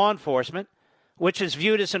include law enforcement, which is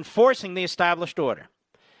viewed as enforcing the established order.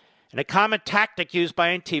 And a common tactic used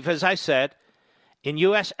by Antifa, as I said, in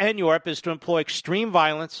U.S. and Europe is to employ extreme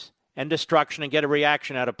violence and destruction and get a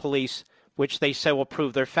reaction out of police, which they say will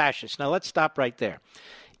prove they're fascists. Now, let's stop right there.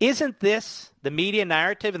 Isn't this the media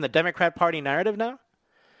narrative and the Democrat Party narrative now?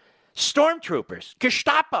 Stormtroopers,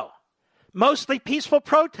 Gestapo, mostly peaceful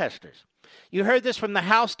protesters. You heard this from the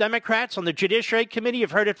House Democrats on the Judiciary Committee.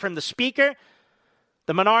 You've heard it from the Speaker,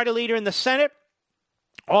 the Minority Leader in the Senate,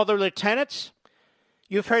 all the lieutenants.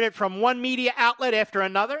 You've heard it from one media outlet after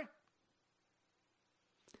another.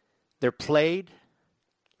 They're played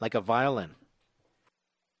like a violin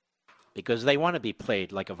because they want to be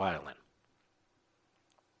played like a violin.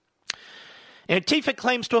 Antifa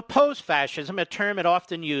claims to oppose fascism, a term it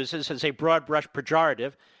often uses as a broad-brush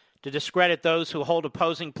pejorative to discredit those who hold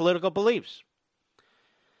opposing political beliefs.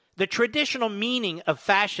 The traditional meaning of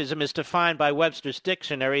fascism is defined by Webster's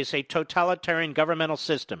dictionary as a totalitarian governmental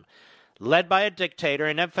system led by a dictator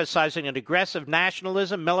and emphasizing an aggressive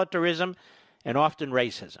nationalism, militarism, and often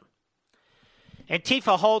racism.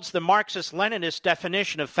 Antifa holds the Marxist-Leninist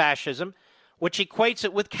definition of fascism, which equates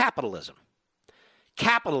it with capitalism.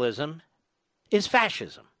 Capitalism is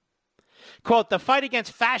fascism. Quote, the fight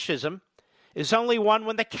against fascism is only won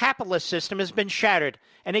when the capitalist system has been shattered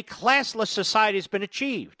and a classless society has been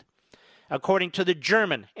achieved, according to the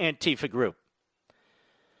German Antifa group.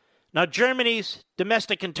 Now, Germany's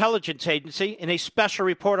domestic intelligence agency, in a special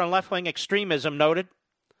report on left-wing extremism, noted,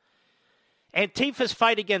 Antifa's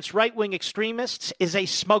fight against right-wing extremists is a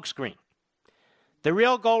smokescreen. The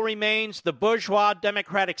real goal remains the bourgeois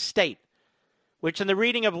democratic state, which in the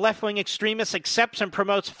reading of left-wing extremists accepts and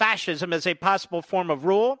promotes fascism as a possible form of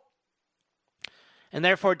rule, and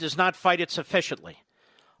therefore does not fight it sufficiently.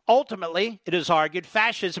 Ultimately, it is argued,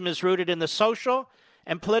 fascism is rooted in the social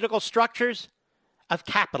and political structures of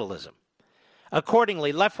capitalism.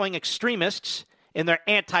 Accordingly, left-wing extremists, in their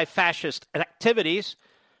anti-fascist activities,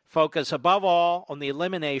 focus above all on the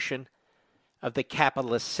elimination of the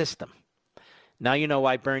capitalist system. Now you know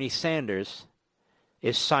why Bernie Sanders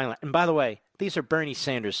is silent. And by the way, these are Bernie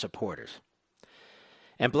Sanders supporters.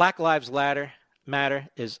 And Black Lives Matter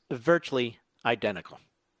is virtually identical.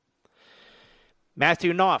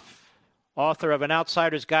 Matthew Knopf, author of An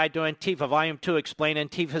Outsider's Guide to Antifa, Volume 2, explained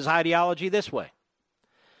Antifa's ideology this way.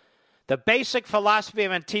 The basic philosophy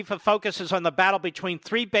of Antifa focuses on the battle between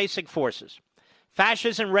three basic forces: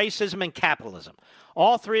 fascism, racism, and capitalism,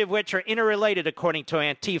 all three of which are interrelated according to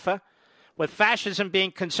Antifa, with fascism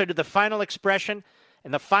being considered the final expression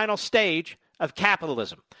and the final stage of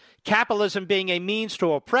capitalism. Capitalism being a means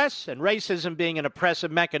to oppress, and racism being an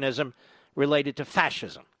oppressive mechanism related to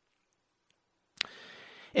fascism.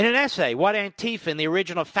 In an essay, What Antifa and the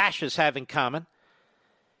Original Fascists Have in Common,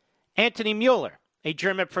 Anthony Mueller, a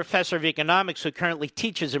German professor of economics who currently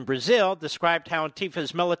teaches in Brazil, described how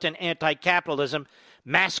Antifa's militant anti-capitalism,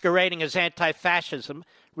 masquerading as anti-fascism,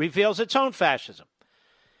 reveals its own fascism.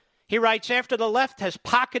 He writes, after the left has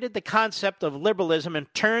pocketed the concept of liberalism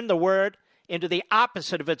and turned the word into the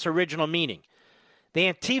opposite of its original meaning, the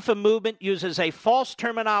Antifa movement uses a false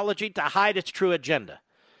terminology to hide its true agenda.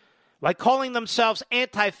 By calling themselves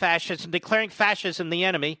anti-fascists and declaring fascism the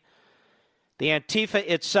enemy, the Antifa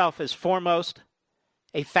itself is foremost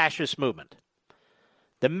a fascist movement.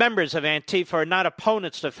 The members of Antifa are not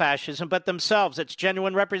opponents to fascism, but themselves its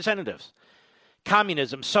genuine representatives.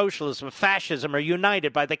 Communism, socialism, fascism are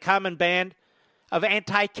united by the common band of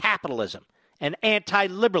anti-capitalism and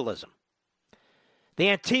anti-liberalism. The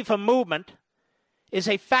Antifa movement is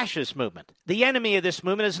a fascist movement. The enemy of this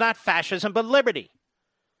movement is not fascism, but liberty,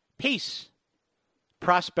 peace,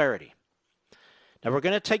 prosperity. Now, we're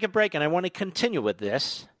going to take a break, and I want to continue with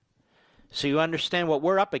this so you understand what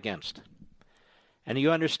we're up against. And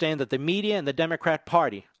you understand that the media and the Democrat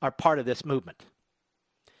Party are part of this movement.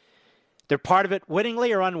 They're part of it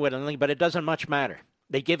wittingly or unwittingly, but it doesn't much matter.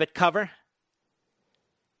 They give it cover.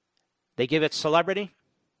 They give it celebrity.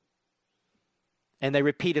 And they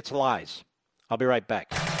repeat its lies. I'll be right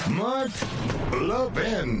back. Mark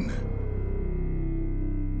Levin.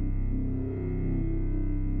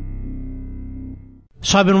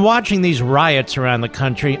 So I've been watching these riots around the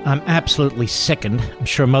country. I'm absolutely sickened. I'm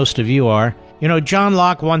sure most of you are. You know, John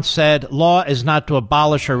Locke once said, law is not to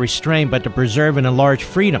abolish or restrain, but to preserve and enlarge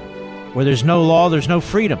freedom. Where there's no law, there's no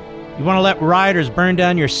freedom. You want to let rioters burn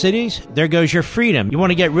down your cities? There goes your freedom. You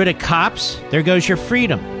want to get rid of cops? There goes your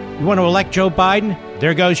freedom. You want to elect Joe Biden?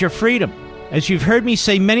 There goes your freedom. As you've heard me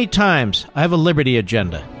say many times, I have a liberty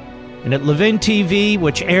agenda. And at Levin TV,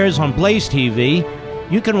 which airs on Blaze TV,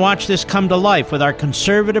 you can watch this come to life with our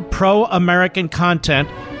conservative, pro-American content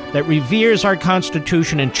that reveres our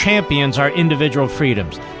Constitution and champions our individual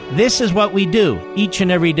freedoms. This is what we do each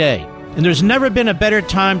and every day. And there's never been a better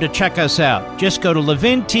time to check us out. Just go to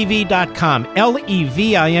levintv.com,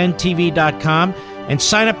 Levin TV.com, and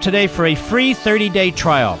sign up today for a free 30-day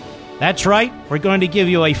trial. That's right, we're going to give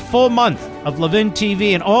you a full month of Levin TV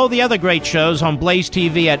and all the other great shows on Blaze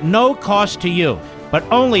TV at no cost to you, but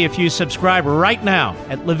only if you subscribe right now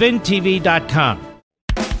at levintv.com.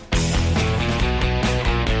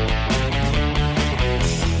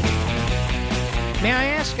 May I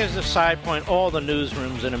ask as a side point all the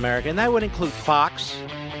newsrooms in America, and that would include Fox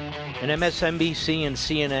and MSNBC and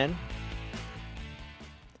CNN,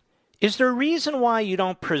 Is there a reason why you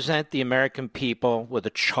don't present the American people with a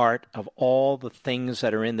chart of all the things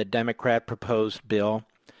that are in the Democrat proposed bill,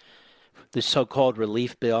 the so-called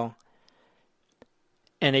relief bill,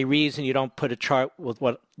 and a reason you don't put a chart with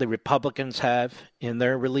what the Republicans have in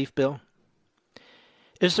their relief bill?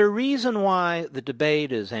 Is there a reason why the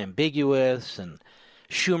debate is ambiguous and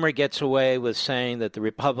Schumer gets away with saying that the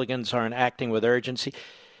Republicans aren't acting with urgency?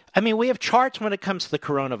 I mean, we have charts when it comes to the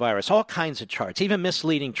coronavirus, all kinds of charts, even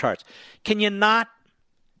misleading charts. Can you not,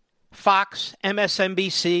 Fox,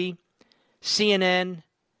 MSNBC, CNN,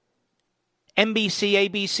 NBC,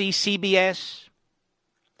 ABC, CBS,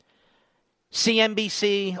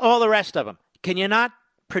 CNBC, all the rest of them, can you not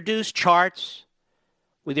produce charts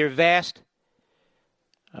with your vast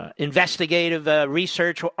investigative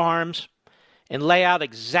research arms and lay out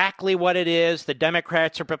exactly what it is the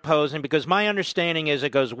Democrats are proposing? Because my understanding is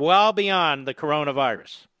it goes well beyond the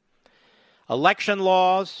coronavirus. Election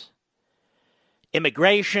laws,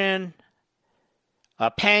 immigration,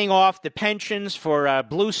 paying off the pensions for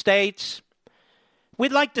blue states.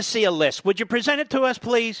 We'd like to see a list. Would you present it to us,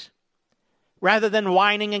 please? Rather than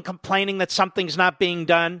whining and complaining that something's not being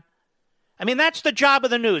done. I mean, that's the job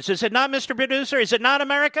of the news. Is it not, Mr. Producer? Is it not,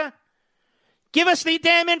 America? Give us the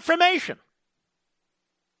damn information.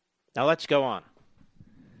 Now let's go on.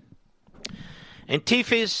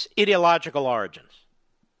 Antifa's ideological origins.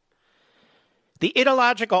 The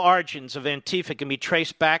ideological origins of Antifa can be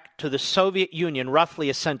traced back to the Soviet Union roughly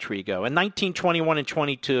a century ago. In 1921 and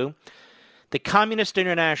 22, the Communist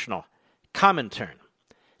International, Comintern,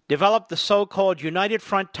 developed the so-called United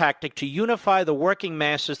Front tactic to unify the working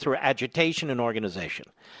masses through agitation and organization.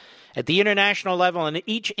 At the international level and in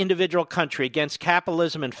each individual country against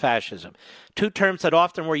capitalism and fascism, two terms that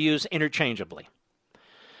often were used interchangeably.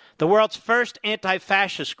 The world's first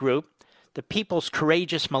anti-fascist group, the People's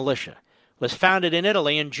Courageous Militia, was founded in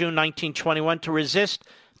Italy in June 1921 to resist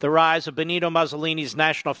the rise of Benito Mussolini's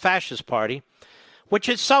National Fascist Party, which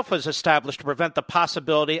itself was established to prevent the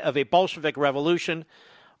possibility of a Bolshevik revolution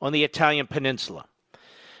on the Italian peninsula.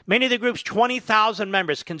 Many of the group's 20,000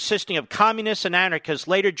 members, consisting of communists and anarchists,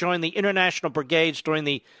 later joined the international brigades during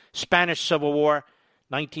the Spanish Civil War,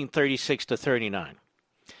 1936 to 39.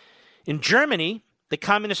 In Germany, the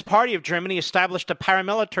Communist Party of Germany established a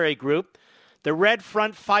paramilitary group, the Red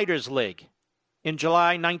Front Fighters League, in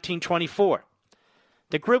July 1924.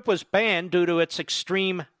 The group was banned due to its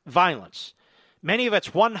extreme violence. Many of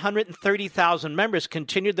its 130,000 members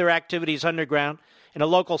continued their activities underground in a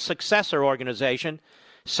local successor organization,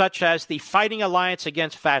 such as the Fighting Alliance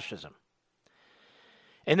Against Fascism.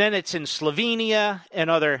 And then it's in Slovenia and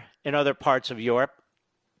other parts of Europe.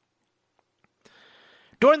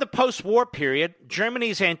 During the post-war period,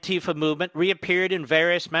 Germany's Antifa movement reappeared in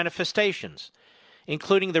various manifestations,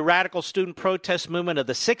 including the radical student protest movement of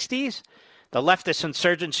the 60s, the leftist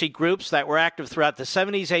insurgency groups that were active throughout the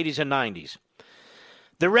 70s, 80s, and 90s.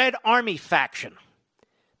 The Red Army faction,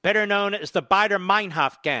 better known as the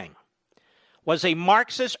Baader-Meinhof Gang, was a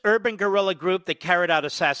Marxist urban guerrilla group that carried out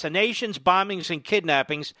assassinations, bombings, and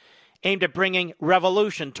kidnappings aimed at bringing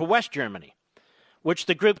revolution to West Germany, which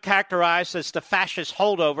the group characterized as the fascist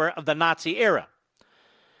holdover of the Nazi era.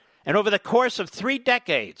 And over the course of 3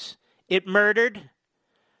 decades, it murdered,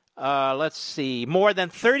 more than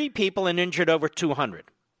 30 people and injured over 200.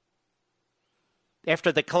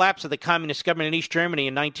 After the collapse of the communist government in East Germany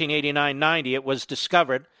in 1989-90, it was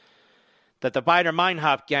discovered that the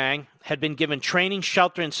Baader-Meinhof gang had been given training,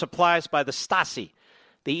 shelter, and supplies by the Stasi,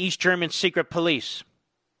 the East German secret police.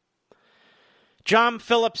 John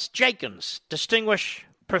Phillips Jacobs, distinguished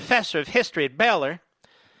professor of history at Baylor,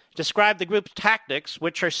 described the group's tactics,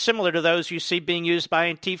 which are similar to those you see being used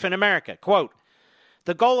by Antifa in America. Quote,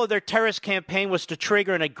 the goal of their terrorist campaign was to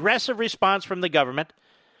trigger an aggressive response from the government,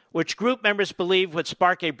 which group members believed would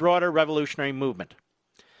spark a broader revolutionary movement.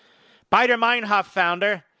 Baader-Meinhof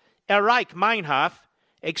founder Erich Meinhof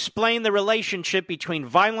explained the relationship between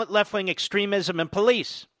violent left-wing extremism and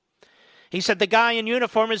police. He said the guy in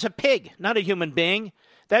uniform is a pig, not a human being.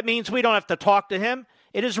 That means we don't have to talk to him.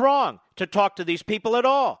 It is wrong to talk to these people at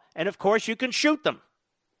all. And, of course, you can shoot them.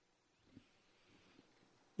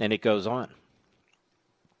 And it goes on.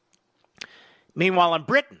 Meanwhile, in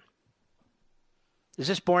Britain, is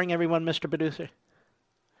this boring everyone, Mr. Producer?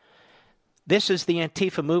 This is the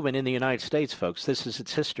Antifa movement in the United States, folks. This is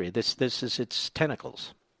its history. This is its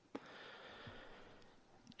tentacles.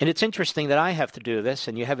 And it's interesting that I have to do this,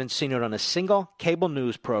 and you haven't seen it on a single cable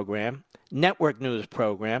news program, network news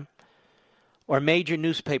program, or major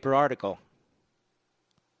newspaper article,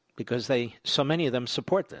 because so many of them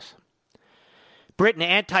support this. Britain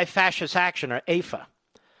Anti-Fascist Action, or AFA,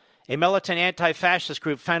 a militant anti-fascist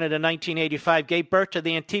group founded in 1985, gave birth to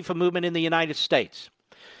the Antifa movement in the United States.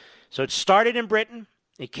 So it started in Britain.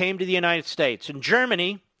 It came to the United States. In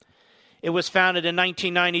Germany, it was founded in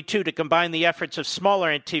 1992 to combine the efforts of smaller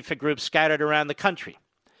Antifa groups scattered around the country.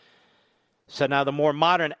 So now the more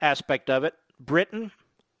modern aspect of it, Britain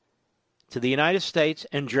to the United States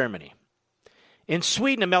and Germany. In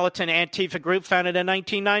Sweden, a militant Antifa group founded in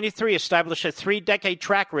 1993 established a 3-decade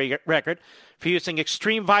track record for using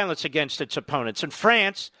extreme violence against its opponents. In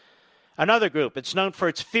France, another group, it's known for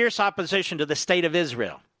its fierce opposition to the state of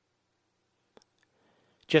Israel.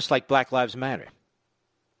 Just like Black Lives Matter.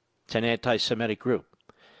 It's an anti-Semitic group.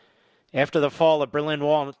 After the fall of Berlin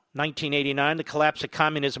Wall in 1989, the collapse of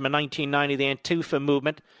communism in 1990, the Antifa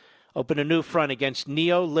movement opened a new front against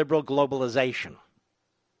neoliberal globalization.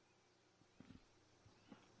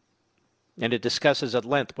 And it discusses at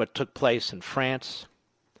length what took place in France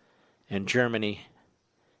and Germany,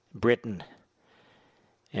 Britain,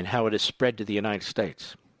 and how it has spread to the United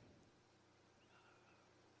States.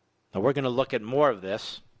 Now we're going to look at more of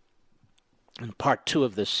this in part 2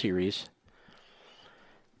 of this series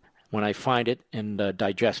when I find it and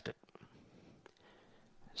digest it.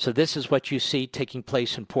 So this is what you see taking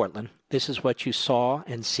place in Portland. This is what you saw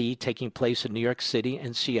and see taking place in New York City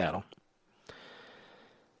and Seattle.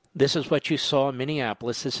 This is what you saw in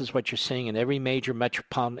Minneapolis. This is what you're seeing in every major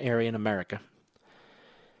metropolitan area in America.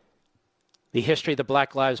 The history of the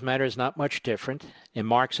Black Lives Matter is not much different. A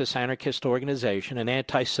Marxist anarchist organization, an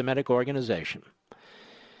anti-Semitic organization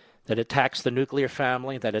that attacks the nuclear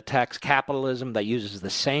family, that attacks capitalism, that uses the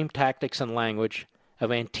same tactics and language of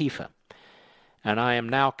Antifa. And I am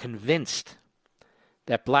now convinced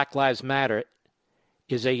that Black Lives Matter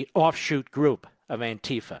is an offshoot group of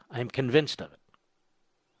Antifa. I am convinced of it.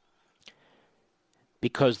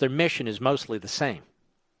 Because their mission is mostly the same.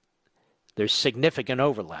 There's significant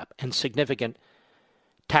overlap and significant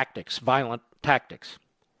tactics, violent tactics.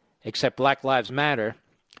 Except Black Lives Matter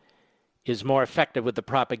is more effective with the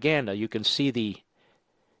propaganda. You can see the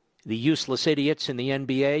useless idiots in the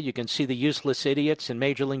NBA. You can see the useless idiots in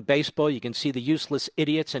Major League Baseball. You can see the useless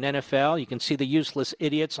idiots in NFL. You can see the useless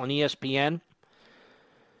idiots on ESPN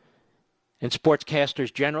and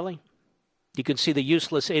sportscasters generally. You can see the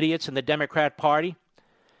useless idiots in the Democrat Party.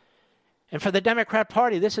 And for the Democrat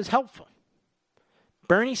Party, this is helpful.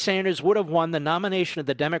 Bernie Sanders would have won the nomination of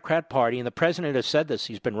the Democrat Party, and the president has said this,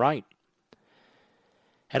 he's been right,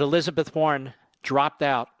 had Elizabeth Warren dropped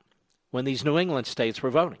out when these New England states were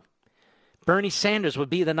voting. Bernie Sanders would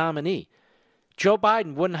be the nominee. Joe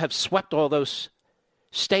Biden wouldn't have swept all those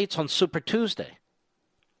states on Super Tuesday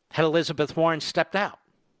had Elizabeth Warren stepped out.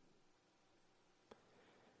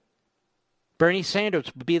 Bernie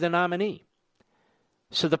Sanders would be the nominee.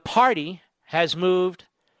 So the party has moved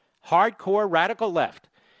hardcore radical left.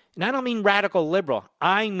 And I don't mean radical liberal.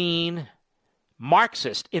 I mean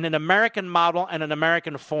Marxist in an American model and an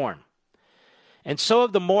American form. And so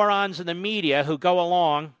have the morons in the media who go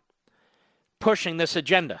along pushing this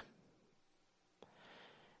agenda.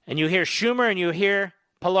 And you hear Schumer and you hear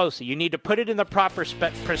Pelosi. You need to put it in the proper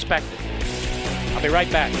perspective. I'll be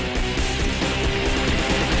right back.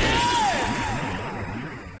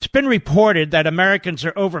 It's been reported that Americans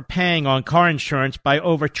are overpaying on car insurance by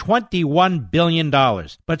over $21 billion.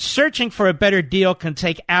 But searching for a better deal can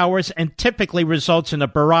take hours and typically results in a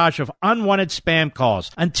barrage of unwanted spam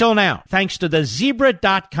calls. Until now, thanks to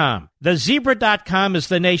thezebra.com. TheZebra.com is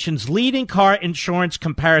the nation's leading car insurance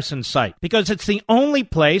comparison site because it's the only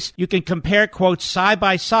place you can compare quotes side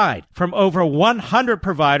by side from over 100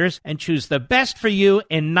 providers and choose the best for you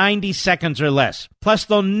in 90 seconds or less. Plus,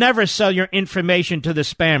 they'll never sell your information to the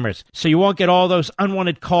spammers, so you won't get all those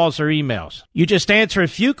unwanted calls or emails. You just answer a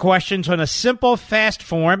few questions on a simple, fast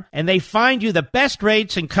form, and they find you the best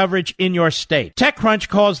rates and coverage in your state. TechCrunch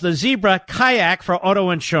calls the Zebra Kayak for auto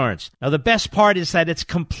insurance. Now, the best part is that it's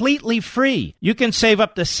completely free. You can save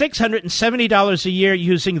up to $670 a year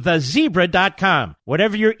using thezebra.com.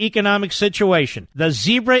 Whatever your economic situation, the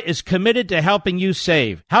Zebra is committed to helping you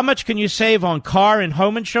save. How much can you save on car and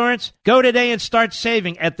home insurance? Go today and start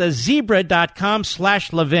saving at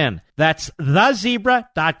thezebra.com/Levin. That's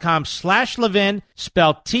thezebra.com/Levin,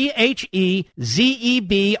 spelled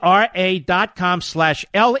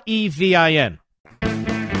THEZEBRA.com/LEVIN.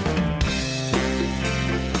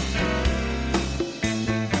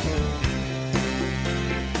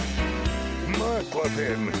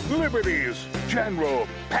 Levin, Liberties, General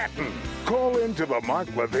Patton. Call into the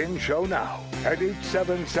Mark Levin Show now at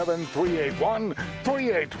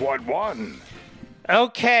 877-381-3811.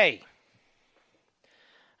 Okay.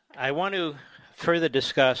 I want to further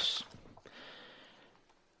discuss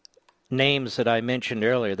names that I mentioned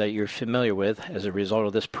earlier that you're familiar with as a result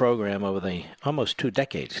of this program over the almost 2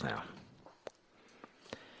 decades now.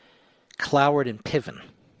 Cloward and Piven.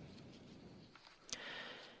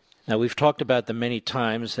 Now, we've talked about them many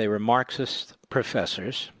times. They were Marxist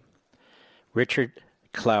professors, Richard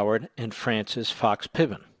Cloward and Francis Fox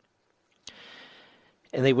Piven.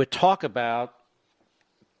 And they would talk about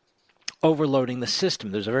overloading the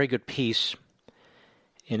system. There's a very good piece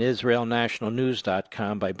in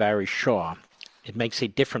IsraelNationalNews.com by Barry Shaw. It makes a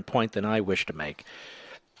different point than I wish to make.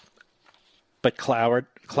 But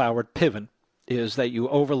Cloward-Piven is that you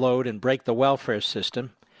overload and break the welfare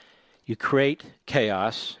system, you create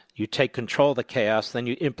chaos, you take control of the chaos, then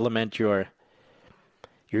you implement your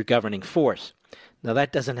governing force. Now,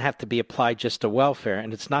 that doesn't have to be applied just to welfare,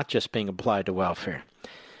 and it's not just being applied to welfare.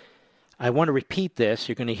 I want to repeat this.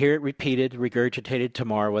 You're going to hear it repeated, regurgitated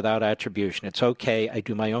tomorrow without attribution. It's okay. I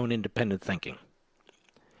do my own independent thinking.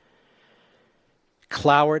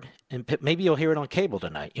 Cloward, and maybe you'll hear it on cable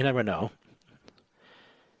tonight. You never know,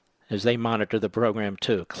 as they monitor the program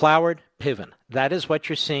too. Cloward-Piven. That is what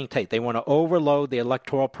you're seeing take. They want to overload the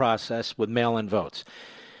electoral process with mail-in votes.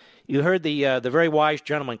 You heard the very wise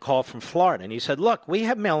gentleman call from Florida, and he said, look, we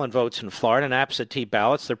have mail-in votes in Florida and absentee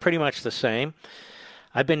ballots. They're pretty much the same.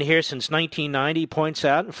 I've been here since 1990, he points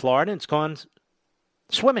out, in Florida, and it's gone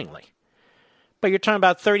swimmingly. But you're talking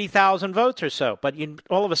about 30,000 votes or so. But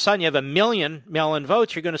all of a sudden you have 1 million mail-in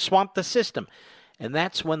votes, you're going to swamp the system. And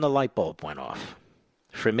that's when the light bulb went off,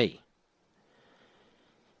 for me.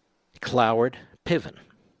 Cloward-Piven.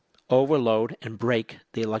 Overload and break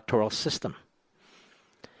the electoral system.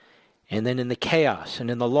 And then in the chaos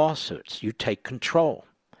and in the lawsuits, you take control.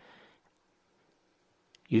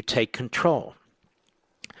 You take control.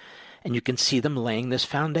 And you can see them laying this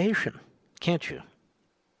foundation, can't you?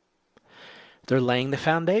 They're laying the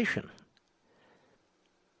foundation.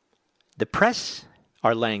 The press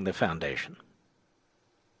are laying the foundation.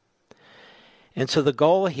 And so the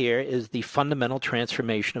goal here is the fundamental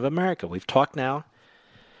transformation of America. We've talked now.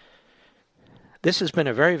 This has been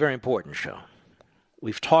a very, very important show.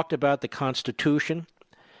 We've talked about the Constitution,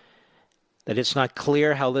 that it's not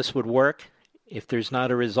clear how this would work if there's not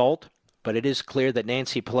a result. But it is clear that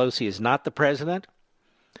Nancy Pelosi is not the president.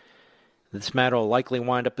 This matter will likely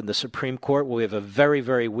wind up in the Supreme Court, where we have a very,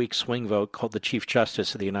 very weak swing vote called the Chief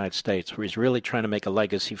Justice of the United States, where he's really trying to make a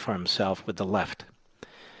legacy for himself with the left,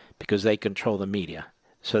 because they control the media.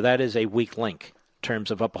 So that is a weak link in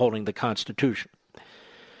terms of upholding the Constitution.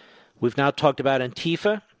 We've now talked about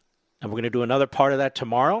Antifa, and we're going to do another part of that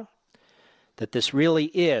tomorrow, that this really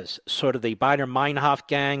is sort of the Baader-Meinhof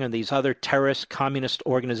gang and these other terrorist communist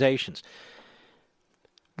organizations.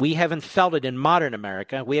 We haven't felt it in modern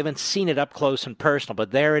America. We haven't seen it up close and personal,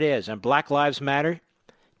 but there it is. And Black Lives Matter,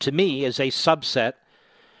 to me, is a subset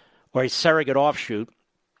or a surrogate offshoot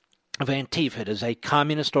of Antifa. It is a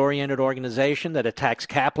communist-oriented organization that attacks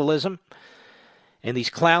capitalism. And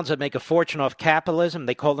these clowns that make a fortune off capitalism,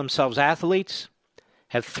 they call themselves athletes,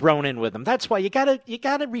 have thrown in with them. That's why you gotta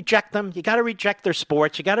reject them. You gotta reject their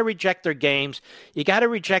sports. You gotta reject their games. You gotta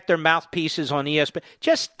reject their mouthpieces on ESPN.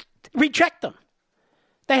 Just reject them.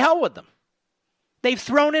 The hell with them. They've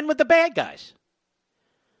thrown in with the bad guys.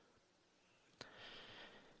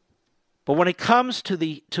 But when it comes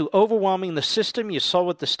to overwhelming the system, you saw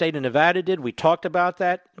what the state of Nevada did. We talked about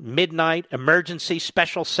that. Midnight, emergency,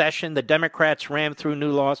 special session. The Democrats rammed through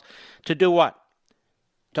new laws. To do what?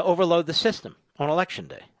 To overload the system on Election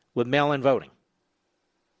Day with mail-in voting.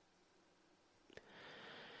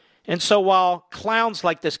 And so while clowns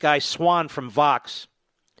like this guy Swan from Vox,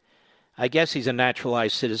 I guess he's a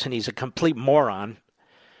naturalized citizen, he's a complete moron,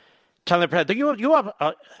 telling the president,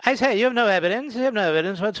 I say, you have no evidence. You have no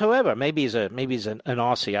evidence whatsoever. Maybe he's an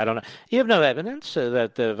Aussie. I don't know. You have no evidence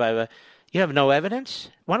you have no evidence.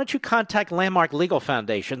 Why don't you contact Landmark Legal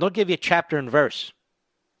Foundation? They'll give you chapter and verse.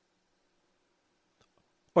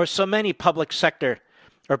 Or so many public sector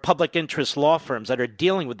or public interest law firms that are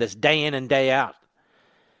dealing with this day in and day out.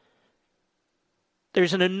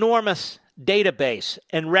 There's an enormous database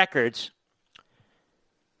and records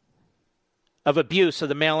of abuse of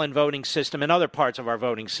the mail-in voting system and other parts of our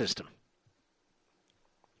voting system.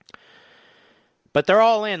 But they're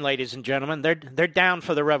all in, ladies and gentlemen. They're down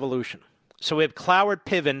for the revolution. So we have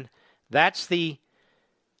Cloward-Piven. That's the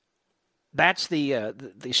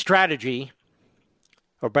strategy,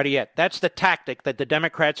 or better yet, that's the tactic that the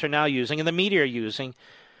Democrats are now using and the media are using.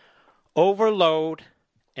 Overload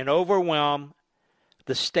and overwhelm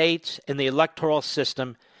the states and the electoral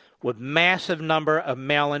system with massive number of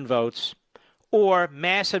mail-in votes or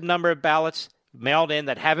massive number of ballots mailed in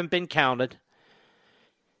that haven't been counted.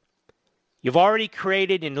 You've already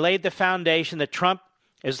created and laid the foundation that Trump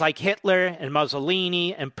is like Hitler and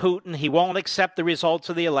Mussolini and Putin. He won't accept the results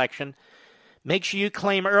of the election. Make sure you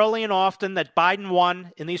claim early and often that Biden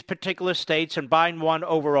won in these particular states and Biden won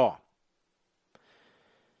overall.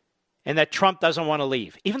 And that Trump doesn't want to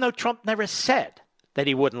leave, even though Trump never said that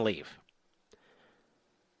he wouldn't leave.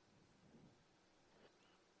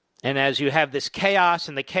 And as you have this chaos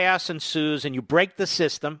and the chaos ensues and you break the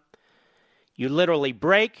system, you literally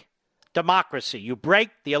break democracy. You break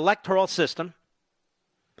the electoral system.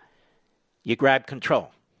 You grab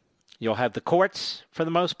control. You'll have the courts for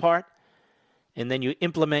the most part, and then you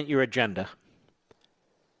implement your agenda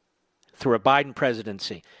through a Biden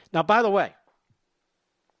presidency. Now, by the way,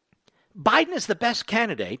 Biden is the best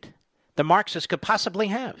candidate the Marxists could possibly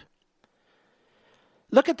have.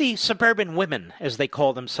 Look at the suburban women, as they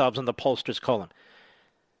call themselves and the pollsters call them.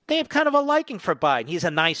 They have kind of a liking for Biden. He's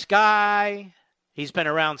a nice guy. He's been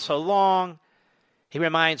around so long. He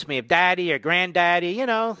reminds me of daddy or granddaddy. You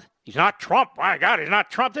know, he's not Trump. My God, he's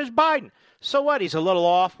not Trump. There's Biden. So what? He's a little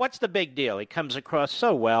off. What's the big deal? He comes across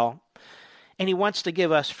so well. And he wants to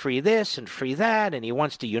give us free this and free that. And he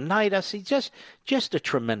wants to unite us. He's just a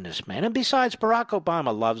tremendous man. And besides, Barack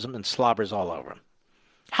Obama loves him and slobbers all over him.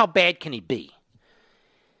 How bad can he be?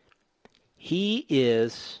 He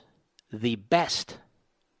is the best.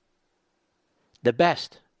 The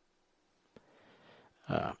best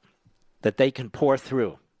that they can pour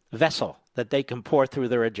through. Vessel that they can pour through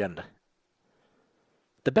their agenda.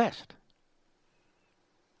 The best.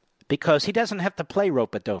 Because he doesn't have to play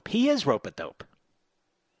rope-a-dope. He is rope-a-dope.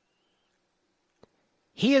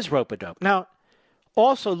 He is rope-a-dope. Now,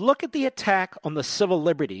 also look at the attack on the civil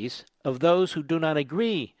liberties of those who do not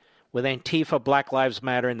agree with Antifa, Black Lives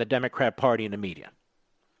Matter, and the Democrat Party and the media.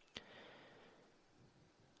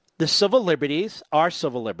 The civil liberties, our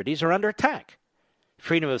civil liberties, are under attack.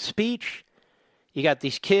 Freedom of speech. You got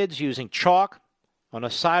these kids using chalk on a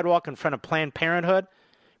sidewalk in front of Planned Parenthood.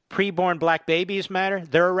 Preborn black babies matter.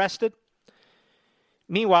 They're arrested.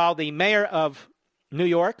 Meanwhile, the mayor of New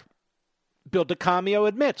York, Bill DeCamio,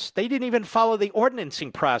 admits they didn't even follow the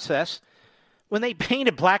ordinancing process when they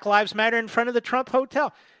painted Black Lives Matter in front of the Trump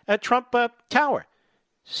Tower.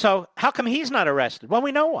 So how come he's not arrested? Well,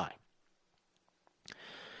 we know why.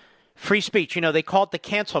 Free speech, they call it the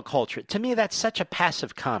cancel culture. To me, that's such a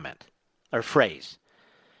passive comment or phrase.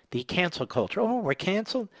 The cancel culture. Oh, we're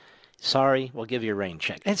canceled? Sorry, we'll give you a rain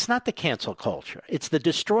check. It's not the cancel culture. It's the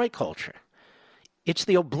destroy culture. It's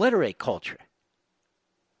the obliterate culture.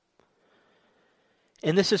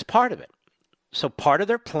 And this is part of it. So part of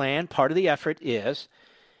their plan, part of the effort is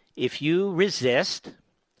if you resist,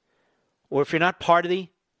 or if you're not part of the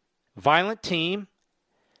violent team,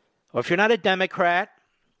 or if you're not a Democrat,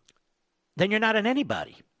 then you're not an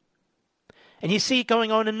anybody. And you see it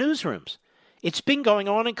going on in newsrooms. It's been going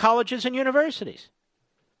on in colleges and universities.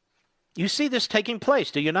 You see this taking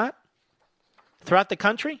place, do you not? Throughout the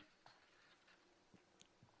country?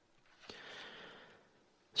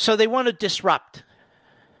 So they want to disrupt.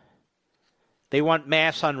 They want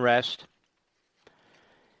mass unrest.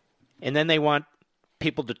 And then they want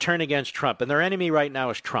people to turn against Trump. And their enemy right now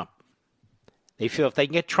is Trump. They feel if they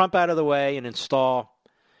can get Trump out of the way and install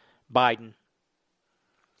Biden,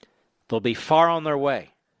 they'll be far on their way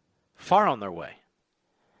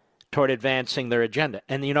toward advancing their agenda.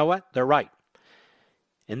 And you know what? They're right.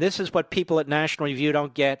 And this is what people at National Review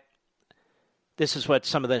don't get. This is what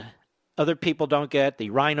some of the other people don't get. The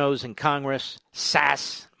rhinos in Congress,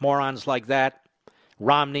 sass, morons like that,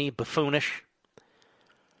 Romney, buffoonish,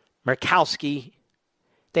 Murkowski,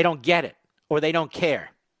 they don't get it, or they don't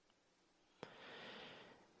care.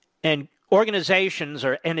 And organizations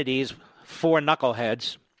or entities, 4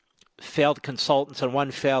 knuckleheads, failed consultants and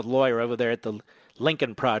 1 failed lawyer over there at the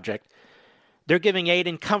Lincoln Project, they're giving aid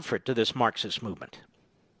and comfort to this Marxist movement.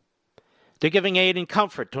 They're giving aid and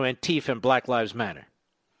comfort to Antifa and Black Lives Matter.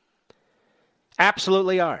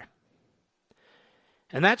 Absolutely are.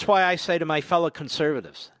 And that's why I say to my fellow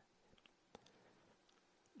conservatives,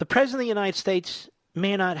 the President of the United States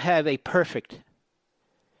may not have a perfect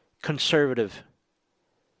conservative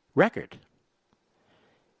record.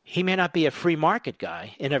 He may not be a free market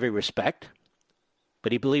guy in every respect,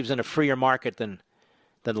 but he believes in a freer market than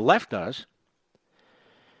the left does.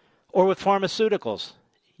 Or with pharmaceuticals.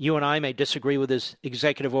 You and I may disagree with his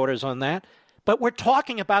executive orders on that, but we're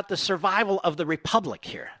talking about the survival of the republic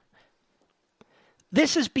here.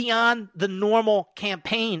 This is beyond the normal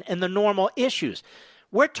campaign and the normal issues.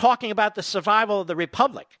 We're talking about the survival of the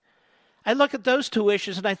republic. I look at those 2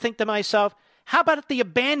 issues and I think to myself, How about the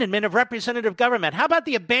abandonment of representative government? How about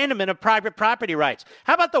the abandonment of private property rights?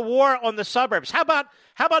 How about the war on the suburbs? How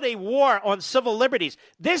about a war on civil liberties?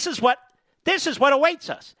 This is what awaits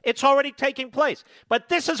us. It's already taking place, but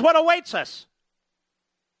this is what awaits us.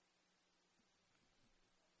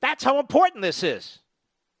 That's how important this is.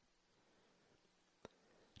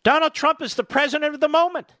 Donald Trump is the president of the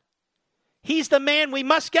moment. He's the man we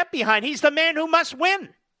must get behind. He's the man who must win.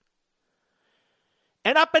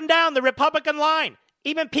 And up and down the Republican line,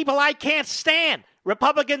 even people I can't stand,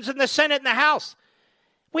 Republicans in the Senate and the House,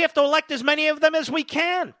 we have to elect as many of them as we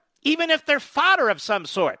can, even if they're fodder of some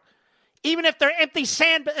sort, even if they're empty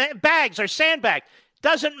bags or sandbags.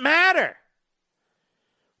 Doesn't matter.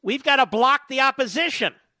 We've got to block the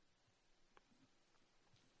opposition.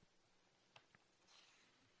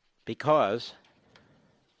 Because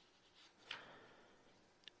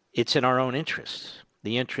it's in our own interests,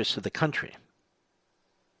 the interests of the country.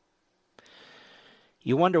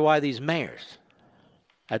 You wonder why these mayors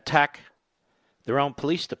attack their own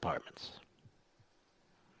police departments.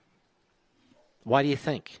 Why do you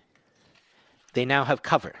think? They now have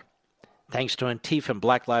cover. Thanks to ANTIFA and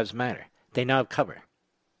Black Lives Matter. They now have cover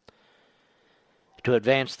to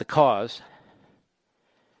advance the cause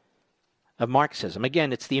of Marxism.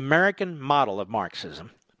 Again, it's the American model of Marxism,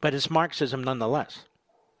 but it's Marxism nonetheless.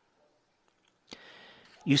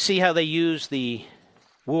 You see how they use the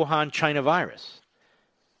Wuhan China virus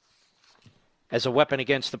as a weapon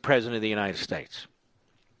against the President of the United States.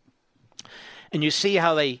 And you see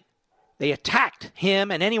how they attacked him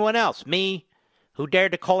and anyone else, me, who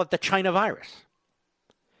dared to call it the China virus.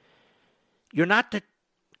 You're not to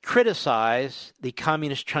criticize the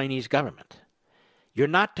communist Chinese government. You're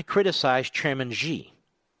not to criticize Chairman Xi.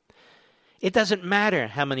 It doesn't matter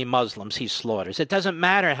how many Muslims he slaughters. It doesn't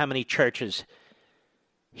matter how many churches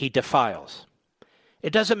he defiles.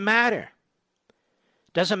 It doesn't matter.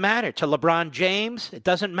 It doesn't matter to LeBron James. It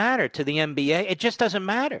doesn't matter to the NBA. It just doesn't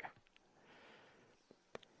matter.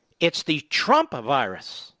 It's the Trump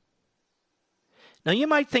virus. Now, you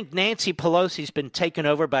might think Nancy Pelosi's been taken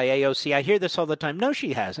over by AOC. I hear this all the time. No,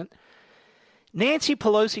 she hasn't. Nancy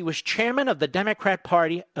Pelosi was chairman of the Democrat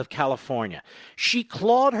Party of California. She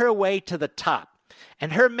clawed her way to the top,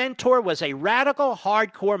 and her mentor was a radical,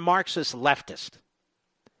 hardcore Marxist leftist.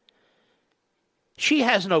 She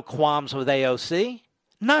has no qualms with AOC.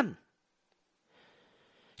 None.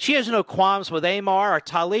 She has no qualms with Amar or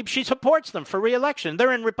Tlaib. She supports them for re-election.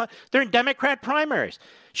 They're in Democrat primaries.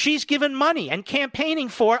 She's given money and campaigning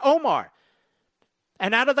for Omar,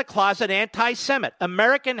 an out-of-the-closet anti-Semite,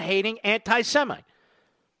 American-hating anti-Semite.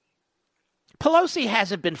 Pelosi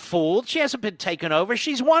hasn't been fooled. She hasn't been taken over.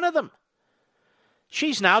 She's one of them.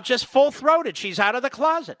 She's now just full-throated. She's out of the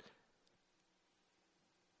closet.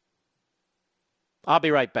 I'll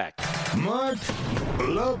be right back. Mark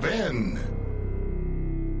Levin.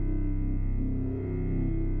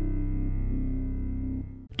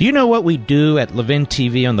 Do you know what we do at Levin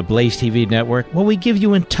TV on the Blaze TV network? Well, we give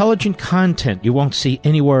you intelligent content you won't see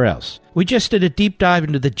anywhere else. We just did a deep dive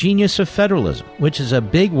into the genius of federalism, which is a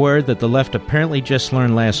big word that the left apparently just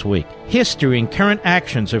learned last week. History and current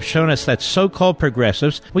actions have shown us that so-called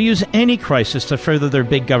progressives will use any crisis to further their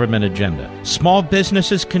big government agenda. Small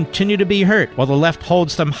businesses continue to be hurt, while the left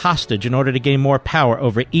holds them hostage in order to gain more power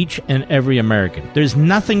over each and every American. There's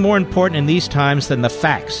nothing more important in these times than the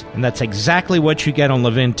facts, and that's exactly what you get on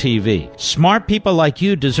Levin TV. Smart people like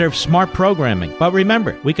you deserve smart programming, but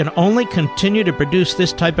remember, we can only continue to produce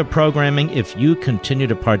this type of programming if you continue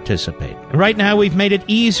to participate. And right now, we've made it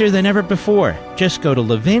easier than ever before. Just go to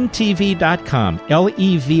levintv.com,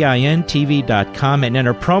 LEVIN-TV.com, and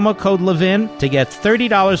enter promo code Levin to get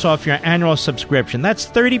 $30 off your annual subscription. That's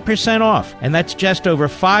 30% off, and that's just over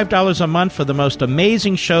 $5 a month for the most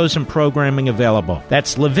amazing shows and programming available.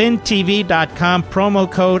 That's levintv.com,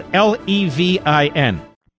 promo code LEVIN.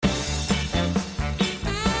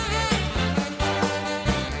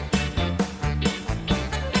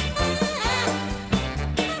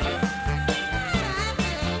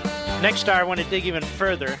 Next hour, I want to dig even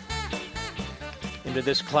further into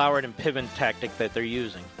this Cloward-Piven tactic that they're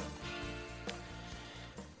using.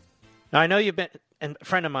 Now, I know you've been, and a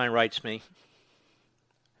friend of mine writes me,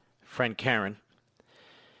 friend Karen.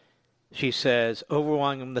 She says,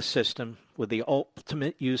 overwhelming the system with the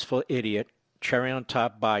ultimate useful idiot, cherry on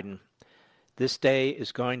top Biden. This day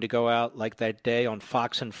is going to go out like that day on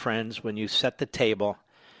Fox and Friends when you set the table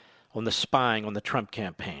on the spying on the Trump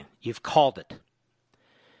campaign. You've called it.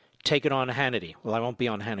 Take it on Hannity. Well, I won't be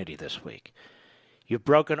on Hannity this week. You've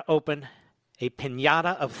broken open a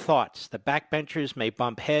piñata of thoughts. The backbenchers may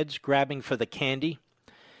bump heads, grabbing for the candy.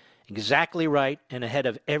 Exactly right, and ahead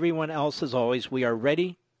of everyone else as always, we are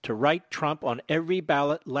ready to write Trump on every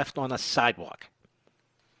ballot left on a sidewalk.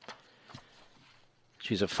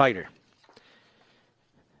 She's a fighter.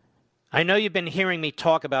 I know you've been hearing me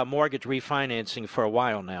talk about mortgage refinancing for a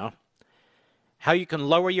while now. How you can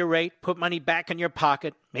lower your rate, put money back in your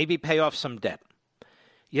pocket, maybe pay off some debt.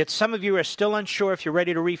 Yet some of you are still unsure if you're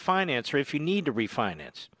ready to refinance or if you need to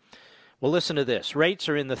refinance. Well, listen to this. Rates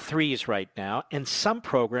are in the 3s right now, and some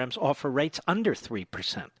programs offer rates under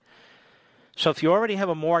 3%. So if you already have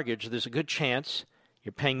a mortgage, there's a good chance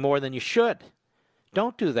you're paying more than you should.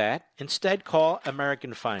 Don't do that. Instead, call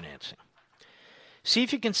American Financing. See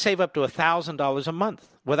if you can save up to $1,000 a month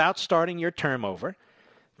without starting your term over.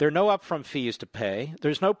 There are no upfront fees to pay.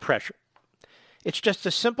 There's no pressure. It's just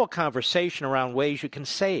a simple conversation around ways you can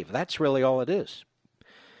save. That's really all it is.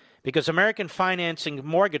 Because American Financing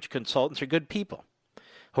mortgage consultants are good people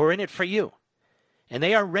who are in it for you. And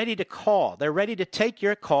they are ready to call. They're ready to take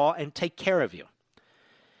your call and take care of you.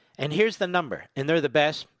 And here's the number. And they're the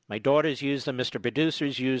best. My daughters use them. Mr.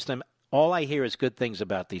 Producers use them. All I hear is good things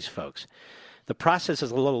about these folks. The process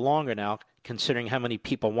is a little longer now, considering how many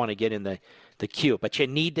people want to get in the queue. But you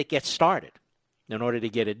need to get started in order to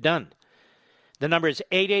get it done. The number is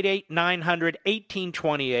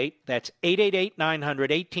 888-900-1828. That's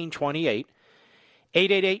 888-900-1828.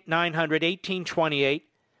 888-900-1828.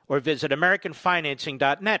 Or visit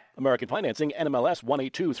AmericanFinancing.net. American Financing, NMLS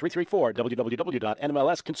 182334,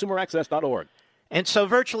 www.nmlsconsumeraccess.org. And so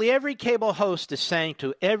virtually every cable host is saying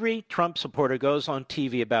to every Trump supporter goes on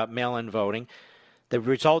TV about mail-in voting, the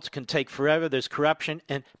results can take forever, there's corruption,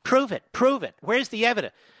 and prove it. Where's the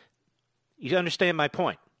evidence? You understand my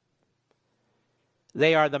point?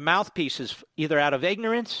 They are the mouthpieces either out of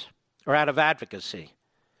ignorance or out of advocacy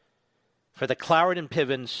for the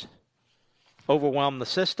Cloward-Pivens overwhelm the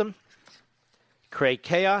system, create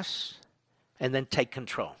chaos, and then take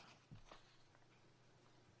control.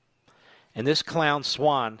 And this clown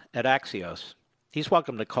Swan at Axios, he's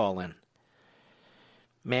welcome to call in.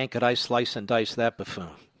 Man, could I slice and dice that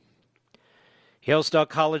buffoon. Hillsdale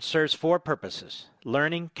College serves 4 purposes: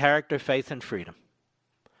 learning, character, faith, and freedom.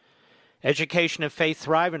 Education and faith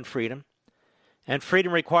thrive in freedom, and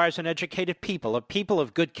freedom requires an educated people, a people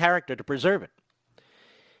of good character to preserve it.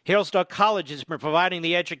 Hillsdale College has been providing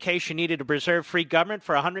the education needed to preserve free government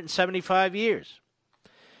for 175 years.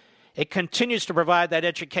 It continues to provide that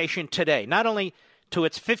education today, not only to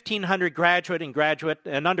its 1,500 graduate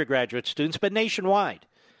and undergraduate students, but nationwide,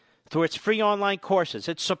 through its free online courses,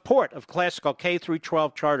 its support of classical K through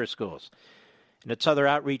 12 charter schools, and its other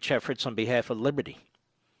outreach efforts on behalf of liberty.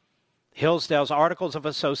 Hillsdale's Articles of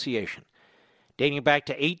Association, dating back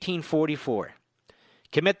to 1844,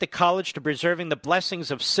 commit the college to preserving the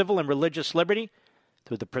blessings of civil and religious liberty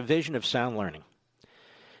through the provision of sound learning.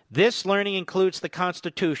 This learning includes the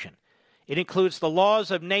Constitution. It includes the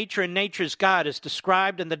laws of nature and nature's God as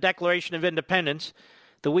described in the Declaration of Independence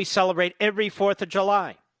that we celebrate every 4th of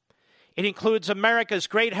July. It includes America's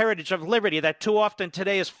great heritage of liberty that too often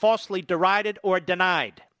today is falsely derided or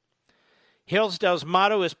denied. Hillsdale's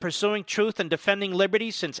motto is pursuing truth and defending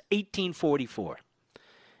liberty since 1844.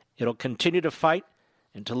 It'll continue to fight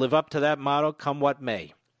and to live up to that motto come what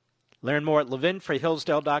may. Learn more at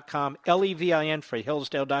levinforhillsdale.com, Levin for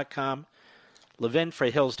Hillsdale.com,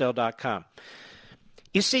 levinforhillsdale.com.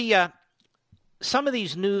 You see, some of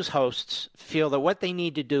these news hosts feel that what they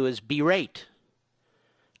need to do is berate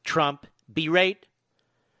Trump, berate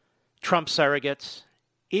Trump surrogates,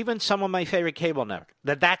 even some of my favorite cable networks,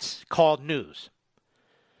 that's called news.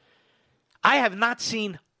 I have not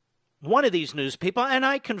seen one of these news people, and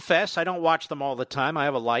I confess I don't watch them all the time. I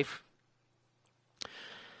have a life.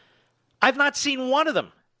 I've not seen one of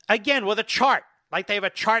them, again, with a chart, like they have a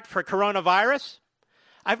chart for coronavirus.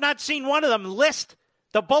 I've not seen one of them list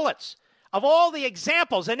the bullets of all the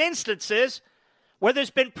examples and instances where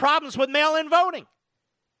there's been problems with mail-in voting.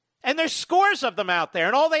 And there's scores of them out there,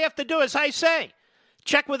 and all they have to do, as I say,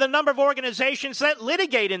 check with a number of organizations that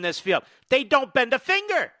litigate in this field. They don't bend a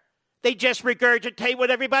finger. They just regurgitate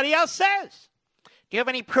what everybody else says. Do you have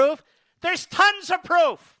any proof? There's tons of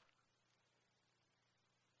proof.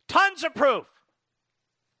 Tons of proof.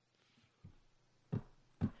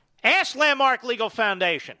 Ask Landmark Legal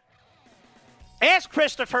Foundation. Ask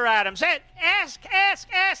Christopher Adams. Ask.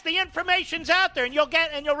 The information's out there, and you'll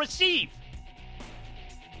get and you'll receive.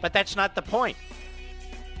 But that's not the point.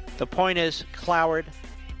 The point is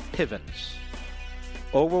Cloward-Pivens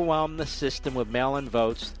overwhelm the system with mail-in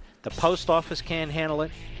votes. The post office can't handle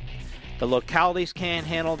it. The localities can't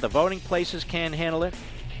handle it. The voting places can't handle it.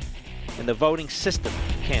 And the voting system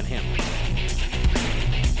can't handle it.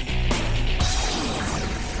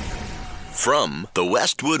 From the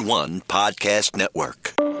Westwood One Podcast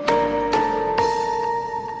Network.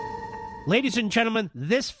 Ladies and gentlemen,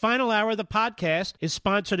 this final hour of the podcast is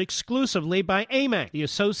sponsored exclusively by AMAC, the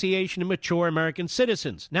Association of Mature American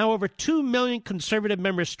Citizens. Now over 2 million conservative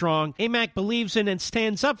members strong, AMAC believes in and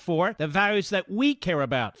stands up for the values that we care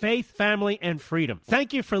about: faith, family, and freedom.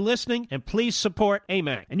 Thank you for listening, and please support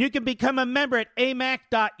AMAC. And you can become a member at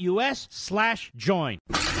amac.us/join.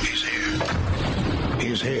 He's here.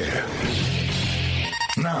 He's here.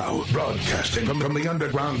 Now, broadcasting from the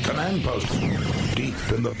underground command post, deep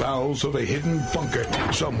in the bowels of a hidden bunker,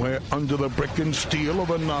 somewhere under the brick and steel of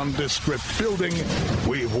a nondescript building,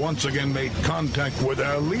 we've once again made contact with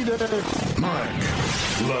our leader, Mark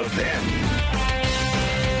Levin.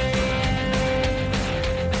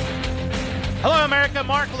 Hello, America.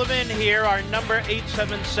 Mark Levin here. Our number,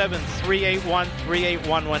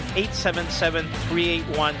 877-381-3811,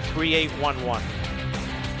 877-381-3811.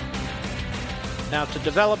 Now, to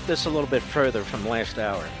develop this a little bit further from last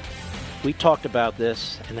hour, we talked about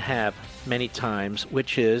this and have many times,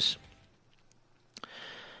 which is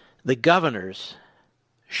the governors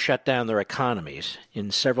shut down their economies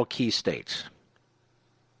in several key states.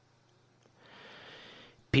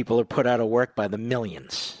 People are put out of work by the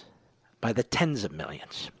millions, by the tens of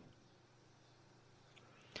millions.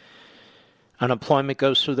 Unemployment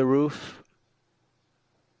goes through the roof.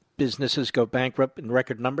 Businesses go bankrupt in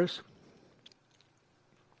record numbers.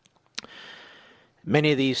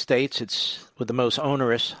 Many of these states, it's with the most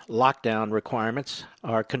onerous lockdown requirements,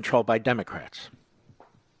 are controlled by Democrats.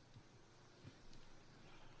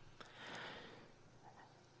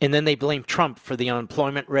 And then they blame Trump for the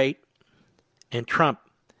unemployment rate and Trump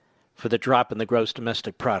for the drop in the gross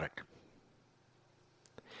domestic product.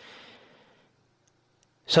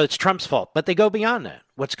 So it's Trump's fault. But they go beyond that.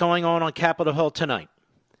 What's going on Capitol Hill tonight?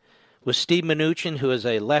 With Steve Mnuchin, who is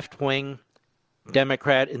a left-wing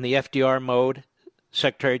Democrat in the FDR mode,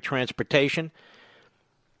 Secretary of Transportation,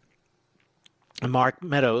 and Mark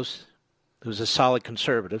Meadows, who's a solid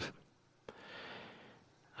conservative.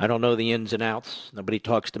 I don't know the ins and outs. Nobody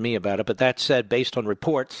talks to me about it. But that said, based on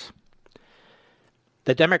reports,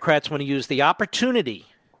 the Democrats want to use the opportunity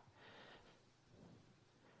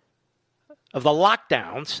of the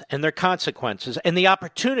lockdowns and their consequences and the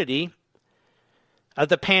opportunity of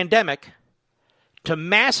the pandemic to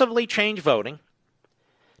massively change voting,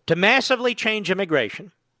 to massively change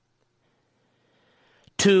immigration,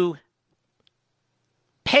 to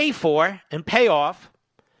pay for and pay off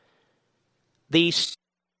the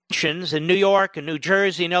sanctions in New York and New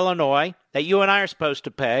Jersey and Illinois that you and I are supposed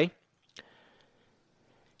to pay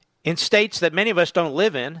in states that many of us don't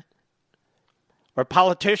live in, or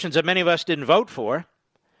politicians that many of us didn't vote for.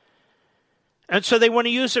 And so they want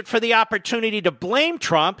to use it for the opportunity to blame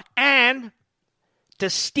Trump and to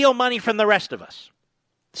steal money from the rest of us.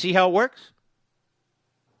 See how it works?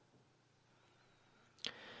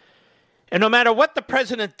 And no matter what the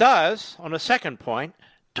president does, on a second point,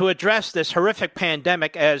 to address this horrific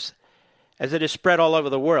pandemic as it is spread all over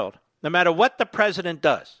the world, no matter what the president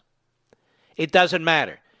does, it doesn't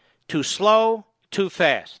matter. Too slow, too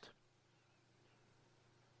fast.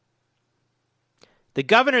 The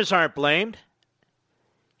governors aren't blamed.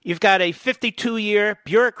 You've got a 52-year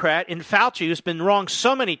bureaucrat in Fauci who's been wrong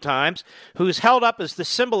so many times, who's held up as the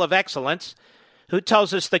symbol of excellence, who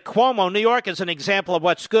tells us that Cuomo, New York, is an example of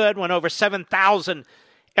what's good when over 7,000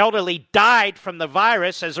 elderly died from the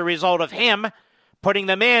virus as a result of him putting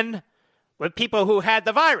them in with people who had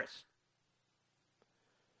the virus.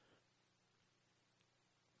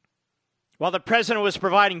 While the president was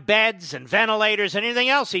providing beds and ventilators and anything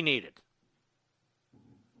else he needed.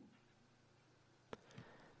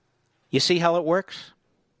 You see how it works?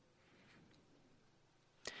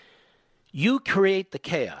 You create the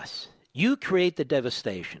chaos. You create the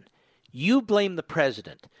devastation. You blame the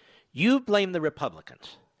president. You blame the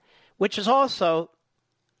Republicans, which is also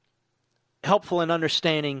helpful in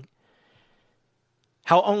understanding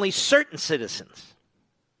how only certain citizens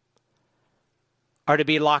are to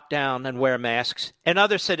be locked down and wear masks, and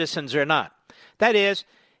other citizens are not. That is,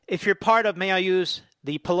 if you're part of, may I use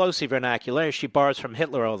the Pelosi vernacular, she borrows from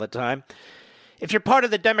Hitler all the time. If you're part of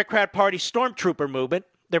the Democrat Party stormtrooper movement,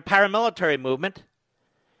 their paramilitary movement,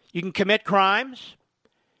 you can commit crimes,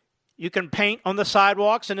 you can paint on the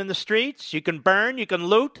sidewalks and in the streets, you can burn, you can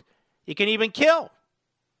loot, you can even kill.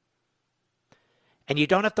 And you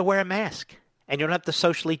don't have to wear a mask, and you don't have to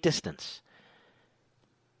socially distance.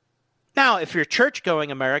 Now, if you're a church-going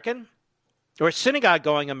American, or a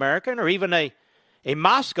synagogue-going American, or even a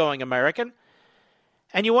mosque-going American,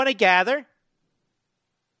 and you want to gather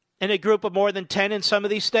in a group of more than 10 in some of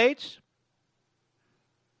these states,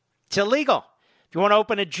 It's illegal. If you want to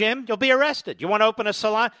open a gym, you'll be arrested. You want to open a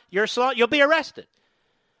salon, you'll be arrested.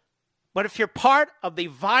 But if you're part of the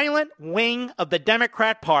violent wing of the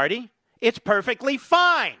Democrat Party, it's perfectly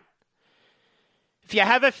fine. If you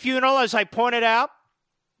have a funeral, as I pointed out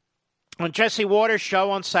on Jesse Waters' show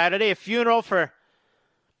on Saturday, a funeral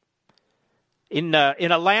in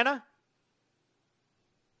Atlanta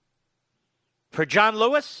for John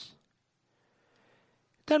Lewis,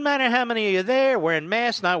 doesn't matter how many of you are there, wearing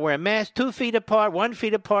masks, not wearing masks, 2 feet apart, 1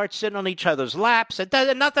 feet apart, sitting on each other's laps.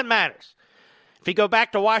 Nothing matters. If you go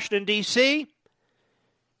back to Washington, D.C.,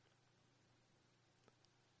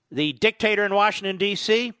 the dictator in Washington,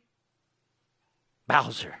 D.C.,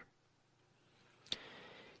 Bowser.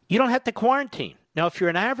 You don't have to quarantine. Now, if you're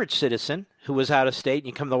an average citizen who was out of state and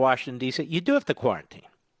you come to Washington, D.C., you do have to quarantine.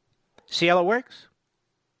 See how it works?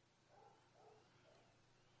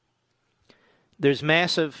 There's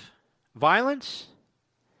massive violence.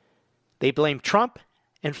 They blame Trump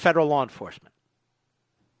and federal law enforcement.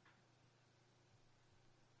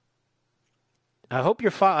 I hope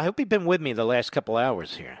you've been with me the last couple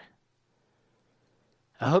hours here.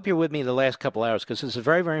 I hope you're with me the last couple hours because this is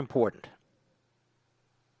very, very important.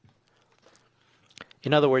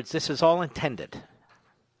 In other words, this is all intended.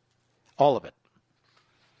 All of it.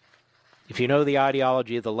 If you know the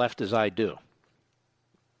ideology of the left as I do.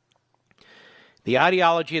 The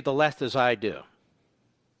ideology of the left as I do.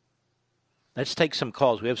 Let's take some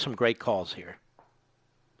calls. We have some great calls here.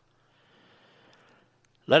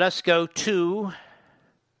 Let us go to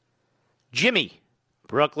Jimmy,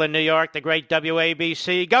 Brooklyn, New York, the great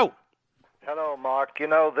WABC. Go. Hello, Mark. You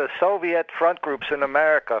know, the Soviet front groups in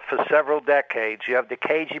America for several decades. You have the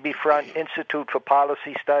KGB Front Institute for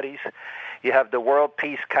Policy Studies. You have the World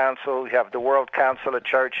Peace Council. You have the World Council of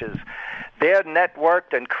Churches. They're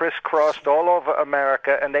networked and crisscrossed all over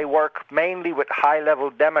America, and they work mainly with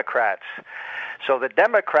high-level Democrats. So the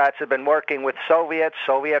Democrats have been working with Soviet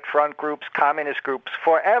front groups, communist groups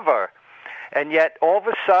forever. And yet, all of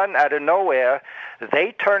a sudden, out of nowhere,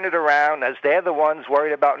 they turn it around as they're the ones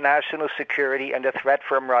worried about national security and the threat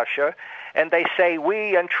from Russia. And they say,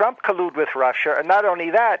 we and Trump collude with Russia. And not only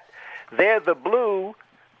that, they're the blue,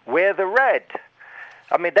 we're the red.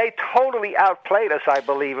 I mean, they totally outplayed us, I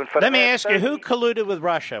believe. And Let me ask you, who colluded with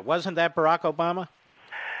Russia? Wasn't that Barack Obama?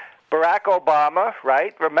 Barack Obama,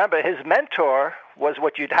 right? Remember, his mentor was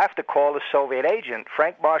what you'd have to call a Soviet agent.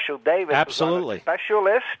 Frank Marshall Davis Absolutely. was on a special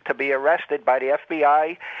list to be arrested by the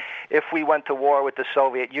FBI if we went to war with the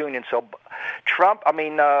Soviet Union. So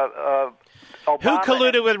Obama... Who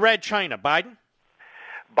colluded with Red China? Biden?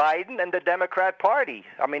 Biden and the Democrat Party.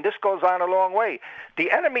 I mean, this goes on a long way.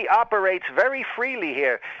 The enemy operates very freely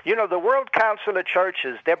here. You know, the World Council of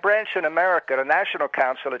Churches, their branch in America, the National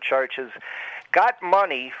Council of Churches, got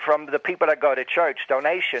money from the people that go to church,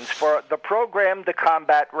 donations, for the program to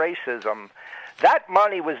combat racism. That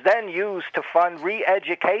money was then used to fund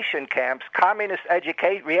re-education camps, communist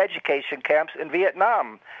re-education camps in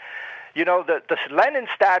Vietnam. You know, the Lenin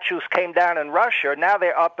statues came down in Russia. Now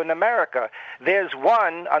they're up in America. There's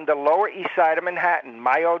one on the Lower East Side of Manhattan,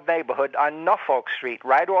 my old neighborhood, on Norfolk Street,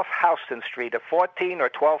 right off Houston Street, a 14 or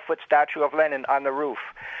 12-foot statue of Lenin on the roof.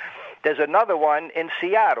 There's another one in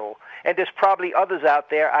Seattle, and there's probably others out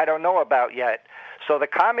there I don't know about yet. So the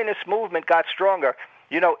communist movement got stronger.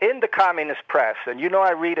 You know, in the communist press, and you know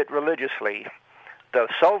I read it religiously, the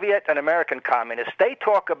Soviet and American communists, they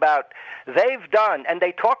talk about, they've done, and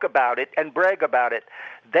they talk about it and brag about it,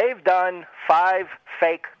 they've done 5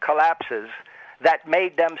 fake collapses that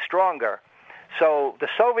made them stronger. So the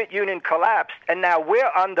Soviet Union collapsed, and now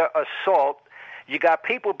we're under assault. You got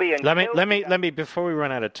people being killed. Let me, before we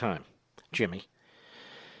run out of time, Jimmy,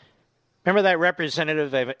 remember that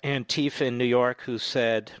representative of ANTIFA in New York who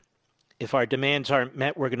said, if our demands aren't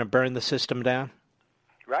met, we're going to burn the system down?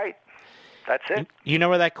 Right. That's it. You know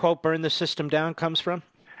where that quote, burn the system down, comes from?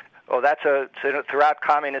 Oh, that's throughout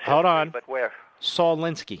communist history. Hold on. But where? Saul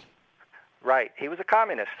Alinsky. Right. He was a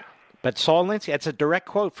communist. But Saul Alinsky, that's a direct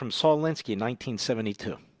quote from Saul Alinsky in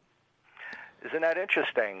 1972. Isn't that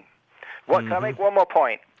interesting? Can I make one more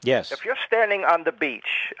point? Yes. If you're standing on the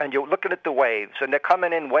beach and you're looking at the waves and they're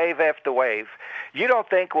coming in wave after wave, you don't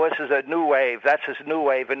think, well, this is a new wave, that's a new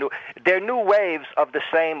wave. They're new waves of the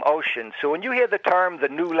same ocean. So when you hear the term the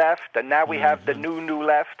new left, and now we have the new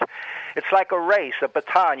left, it's like a race, a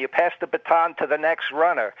baton. You pass the baton to the next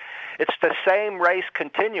runner. It's the same race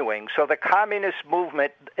continuing. So the communist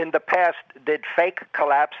movement in the past did fake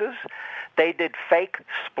collapses. They did fake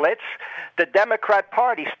splits. The Democrat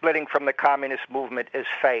Party splitting from the communist movement is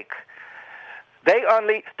fake.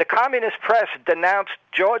 The communist press denounced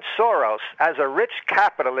George Soros as a rich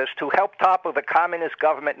capitalist who helped topple the communist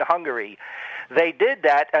government in Hungary. They did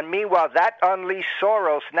that, and meanwhile, that unleashed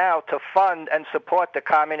Soros now to fund and support the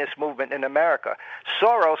communist movement in America.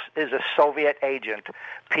 Soros is a Soviet agent.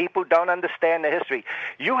 People don't understand the history.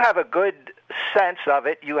 You have a good sense of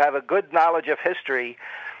it. You have a good knowledge of history.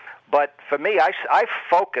 But for me, I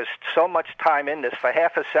focused so much time in this for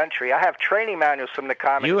half a century. I have training manuals from the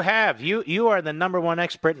communists. You have. You are the number one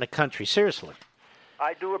expert in the country, seriously.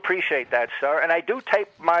 I do appreciate that, sir. And I do tape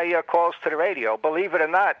my calls to the radio. Believe it or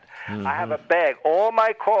not, I have a bag. All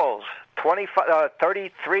my calls,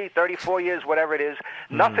 33, 34 years, whatever it is,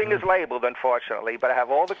 nothing is labeled, unfortunately, but I have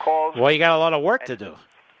all the calls. Well, you got a lot of work to do.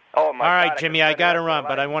 Oh, my God. All right, Jimmy, I got to run,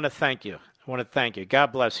 but I want to thank you.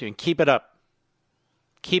 God bless you, and keep it up.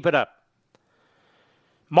 Keep it up.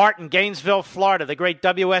 Martin, Gainesville, Florida, the great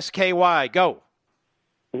WSKY. Go.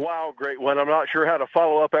 Wow, great one. I'm not sure how to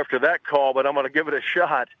follow up after that call, but I'm going to give it a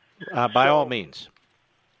shot. By all means.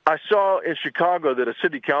 I saw in Chicago that a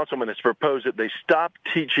city councilman has proposed that they stop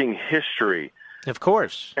teaching history. Of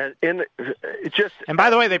course. And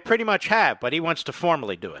by the way, they pretty much have, but he wants to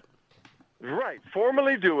formally do it. Right.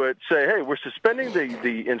 Formally do it. Say, hey, we're suspending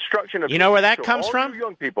the instruction of... You know where that comes from?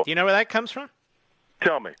 Young people. You know where that comes from?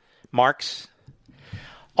 Tell me. Marx.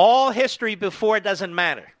 All history before doesn't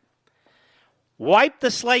matter. Wipe the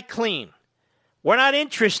slate clean. We're not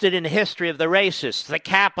interested in the history of the racists, the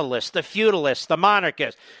capitalists, the feudalists, the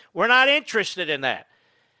monarchists. We're not interested in that.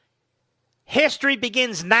 History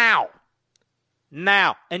begins now.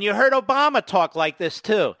 Now. And you heard Obama talk like this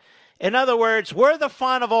too. In other words, we're the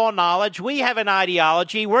font of all knowledge. We have an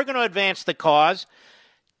ideology. We're going to advance the cause.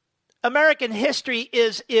 American history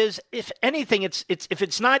is if anything, if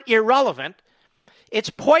it's not irrelevant, it's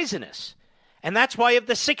poisonous. And that's why you have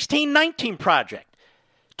the 1619 Project,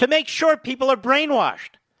 to make sure people are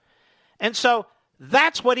brainwashed. And so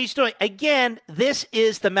that's what he's doing. Again, this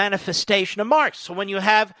is the manifestation of Marx. So when you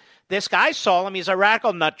have this guy, I saw him, he's a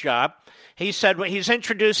radical nut job. He said he's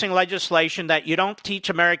introducing legislation that you don't teach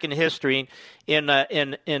American history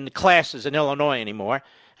in classes in Illinois anymore.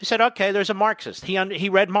 He said, okay, there's a Marxist. He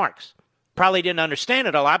read Marx. Probably didn't understand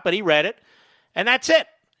it a lot, but he read it. And that's it.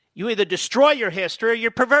 You either destroy your history or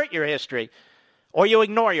you pervert your history, or you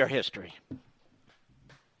ignore your history.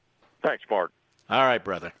 Thanks, Mark. All right,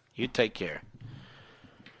 brother. You take care.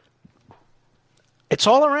 It's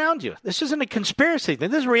all around you. This isn't a conspiracy thing.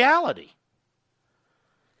 This is reality.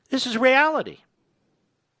 This is reality.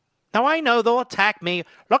 Now, I know they'll attack me.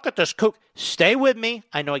 Look at this kook. Stay with me.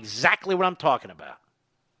 I know exactly what I'm talking about.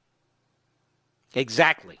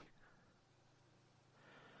 Exactly.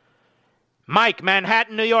 Mike,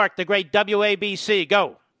 Manhattan, New York, the great WABC.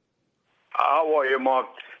 Go. How are you, Mark?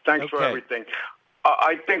 Thanks for everything.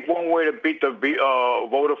 I think one way to beat the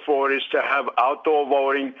voter fraud is to have outdoor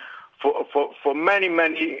voting for many,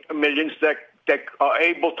 many millions that are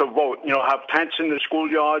able to vote. You know, have tents in the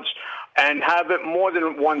schoolyards and have it more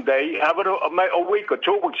than one day. Have it a week or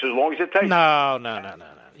 2 weeks, as long as it takes. No.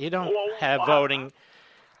 You don't have voting.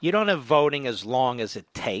 You don't have voting as long as it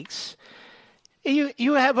takes.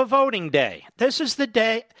 You have a voting day. This is the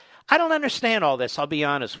day. I don't understand all this. I'll be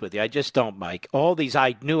honest with you. I just don't, Mike. All these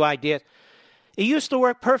new ideas. It used to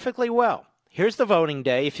work perfectly well. Here's the voting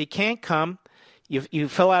day. If you can't come, you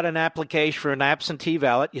fill out an application for an absentee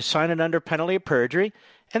ballot. You sign it under penalty of perjury,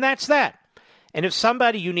 and that's that. And if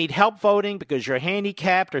you need help voting because you're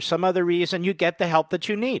handicapped or some other reason, you get the help that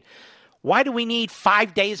you need. Why do we need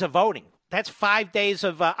 5 days of voting? That's 5 days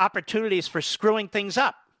of opportunities for screwing things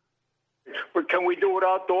up. But can we do it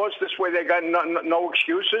outdoors? This way they got no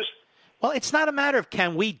excuses? Well, it's not a matter of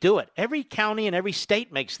can we do it. Every county and every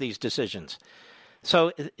state makes these decisions.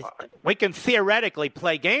 So we can theoretically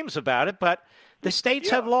play games about it, but the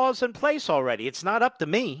states have laws in place already. It's not up to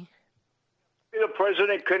me. The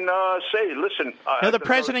president can say, listen. No, the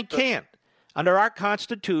president can't. Under our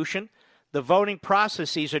Constitution, the voting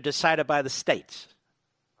processes are decided by the states.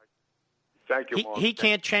 Thank you, Mark. He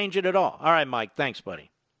can't change it at all. All right, Mike. Thanks,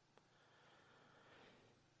 buddy.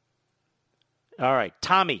 All right,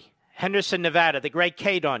 Tommy, Henderson, Nevada, the great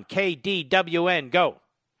KDON, KDWN, go.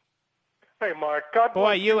 Hey, Mark. God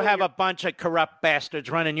Boy, you have a bunch of corrupt bastards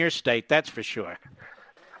running your state, that's for sure.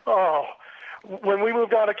 Oh, when we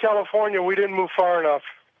moved out of California, we didn't move far enough.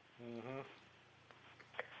 Mm-hmm.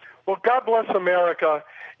 Well, God bless America.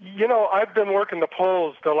 You know, I've been working the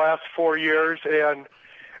polls the last 4 years, and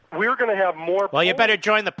we're going to have more... Well, you better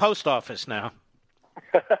join the post office now.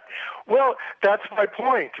 Well, that's my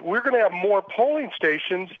point. We're going to have more polling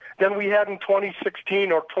stations than we had in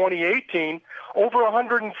 2016 or 2018, over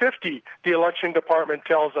 150, the election department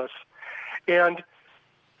tells us. And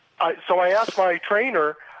so I asked my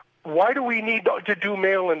trainer, why do we need to do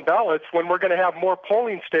mail-in ballots when we're going to have more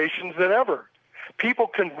polling stations than ever? People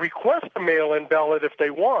can request a mail-in ballot if they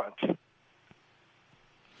want.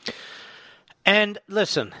 And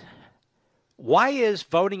listen, why is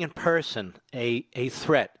voting in person a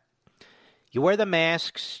threat? You wear the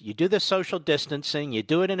masks, you do the social distancing, you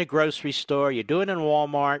do it in a grocery store, you do it in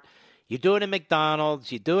Walmart, you do it in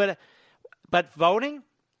McDonald's, you do it. But voting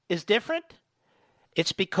is different.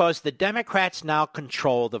 It's because the Democrats now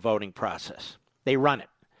control the voting process. They run it.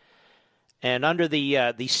 And under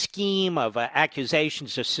the scheme of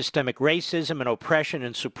accusations of systemic racism and oppression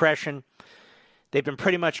and suppression, they've been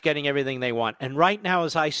pretty much getting everything they want. And right now,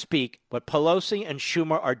 as I speak, what Pelosi and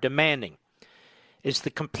Schumer are demanding is the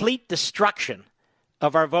complete destruction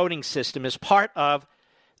of our voting system as part of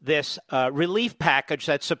this relief package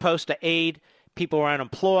that's supposed to aid people who are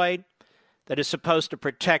unemployed, that is supposed to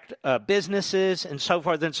protect businesses and so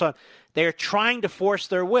forth and so on. They're trying to force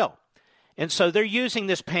their will. And so they're using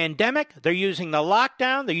this pandemic, they're using the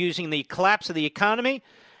lockdown, they're using the collapse of the economy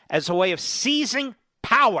as a way of seizing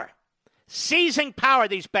power. Seizing power,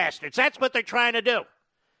 these bastards. That's what they're trying to do.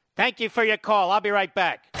 Thank you for your call. I'll be right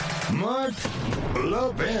back. Mark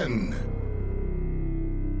Levin.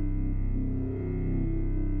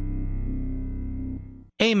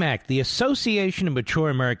 AMAC, the Association of Mature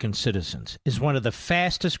American Citizens, is one of the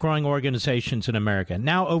fastest growing organizations in America.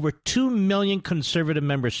 Now over 2 million conservative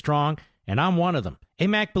members strong, and I'm one of them.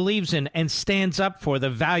 AMAC believes in and stands up for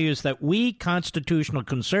the values that we constitutional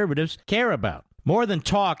conservatives care about. More than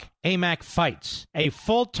talk, AMAC fights. A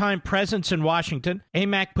full-time presence in Washington,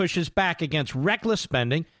 AMAC pushes back against reckless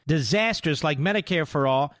spending, disasters like Medicare for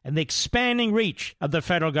All, and the expanding reach of the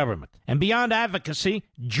federal government. And beyond advocacy,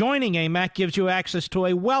 joining AMAC gives you access to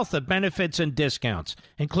a wealth of benefits and discounts,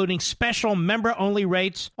 including special member-only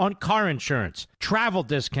rates on car insurance, travel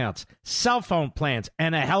discounts, cell phone plans,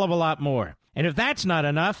 and a hell of a lot more. And if that's not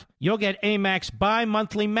enough, you'll get AMAC's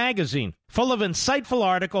bi-monthly magazine, full of insightful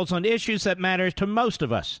articles on issues that matter to most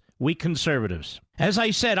of us, we conservatives. As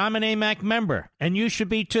I said, I'm an AMAC member, and you should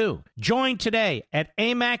be too. Join today at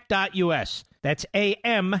amac.us. That's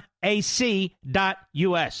AMAC.us.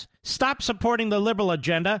 Stop supporting the liberal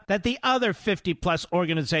agenda that the other 50-plus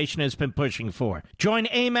organization has been pushing for. Join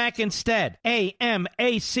AMAC instead. AMAC.us.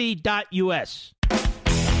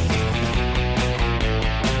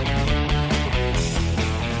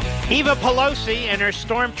 Eva Pelosi and her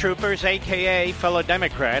stormtroopers, a.k.a. fellow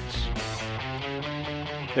Democrats,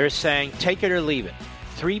 they're saying, take it or leave it.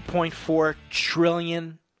 $3.4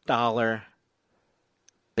 trillion bill.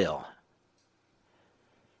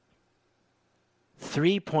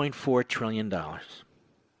 $3.4 trillion.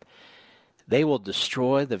 They will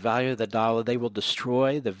destroy the value of the dollar. They will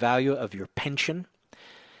destroy the value of your pension.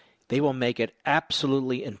 They will make it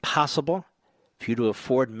absolutely impossible for you to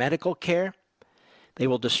afford medical care. They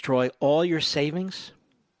will destroy all your savings.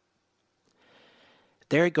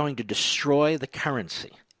 They're going to destroy the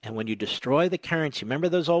currency. And when you destroy the currency, remember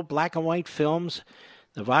those old black and white films,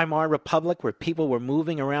 the Weimar Republic, where people were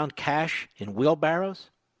moving around cash in wheelbarrows?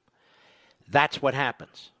 That's what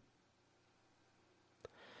happens.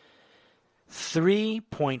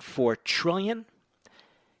 $3.4 trillion.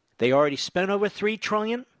 They already spent over $3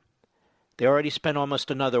 trillion. They already spent almost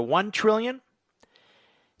another $1 trillion.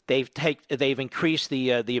 They've increased the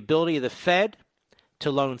ability of the Fed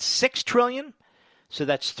to loan $6 trillion. So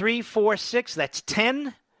that's 3, 4, 6. That's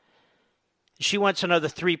 10. She wants another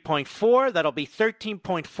 3.4. That'll be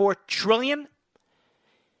 13.4 trillion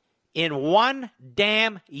in one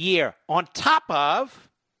damn year, on top of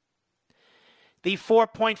the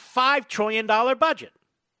 $4.5 trillion budget.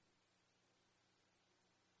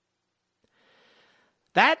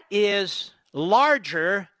 That is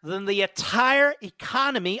larger than the entire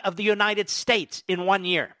economy of the United States in 1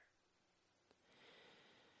 year.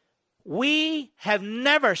 We have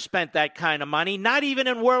never spent that kind of money, not even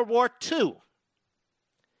in World War II.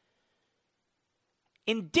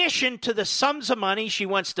 In addition to the sums of money she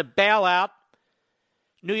wants to bail out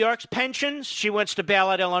New York's pensions, she wants to bail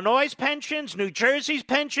out Illinois' pensions, New Jersey's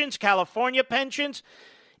pensions, California pensions.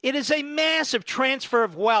 It is a massive transfer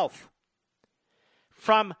of wealth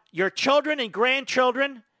from your children and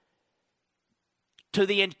grandchildren to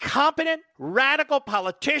the incompetent, radical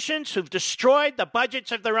politicians who've destroyed the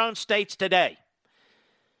budgets of their own states today.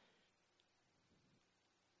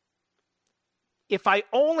 If I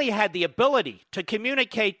only had the ability to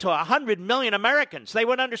communicate to 100 million Americans, they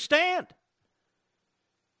would understand.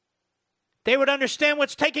 They would understand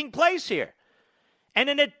what's taking place here. And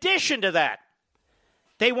in addition to that,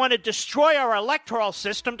 They want to destroy our electoral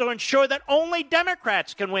system to ensure that only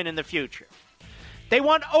Democrats can win in the future. They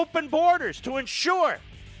want open borders to ensure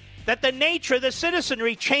that the nature of the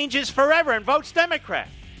citizenry changes forever and votes Democrat.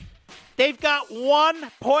 They've got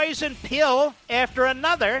one poison pill after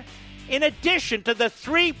another in addition to the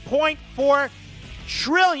 $3.4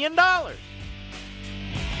 trillion.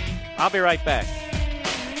 I'll be right back.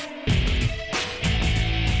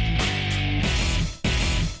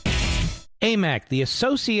 AMAC, the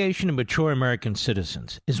Association of Mature American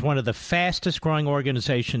Citizens, is one of the fastest-growing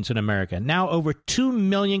organizations in America, now over 2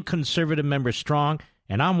 million conservative members strong,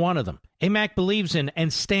 and I'm one of them. AMAC believes in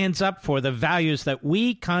and stands up for the values that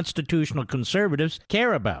we constitutional conservatives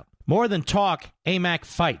care about. More than talk, AMAC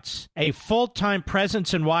fights. A full-time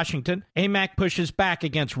presence in Washington, AMAC pushes back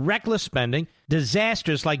against reckless spending,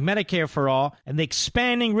 disasters like Medicare for All, and the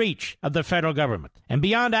expanding reach of the federal government. And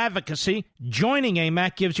beyond advocacy, joining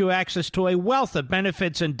AMAC gives you access to a wealth of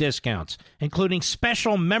benefits and discounts, including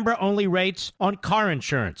special member-only rates on car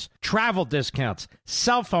insurance, travel discounts,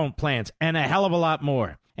 cell phone plans, and a hell of a lot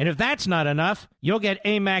more. And if that's not enough, you'll get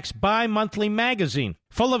AMAC's bi-monthly magazine,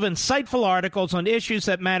 full of insightful articles on issues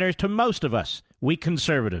that matter to most of us, we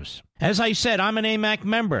conservatives. As I said, I'm an AMAC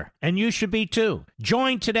member, and you should be too.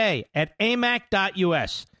 Join today at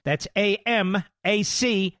amac.us. That's AMAC.us.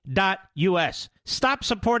 Stop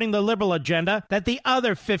supporting the liberal agenda that the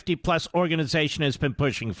other 50-plus organization has been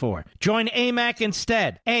pushing for. Join AMAC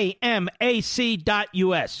instead. AMAC.us.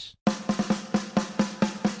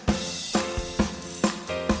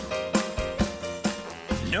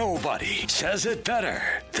 Nobody says it better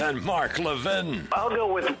than Mark Levin. I'll go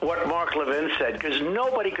with what Mark Levin said, because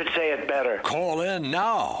nobody could say it better. Call in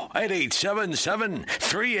now at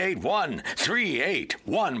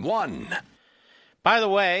 877-381-3811. By the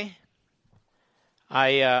way,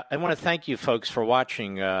 I want to thank you folks for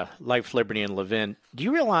watching Life, Liberty, and Levin. Do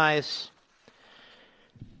you realize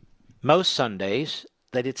most Sundays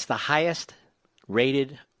that it's the highest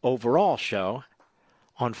rated overall show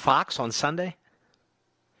on Fox on Sunday?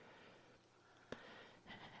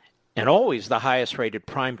 And always the highest rated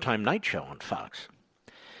primetime night show on Fox.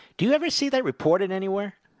 Do you ever see that reported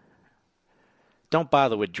anywhere? Don't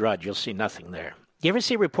bother with Drudge. You'll see nothing there. You ever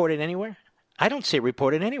see it reported anywhere? I don't see it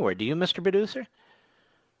reported anywhere. Do you, Mr. Producer?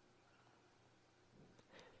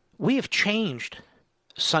 We have changed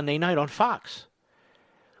Sunday night on Fox.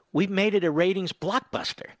 We've made it a ratings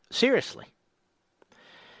blockbuster. Seriously.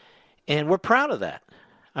 And we're proud of that.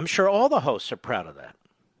 I'm sure all the hosts are proud of that.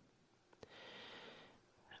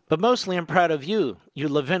 But mostly I'm proud of you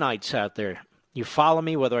Levinites out there. You follow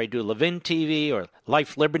me, whether I do Levin TV or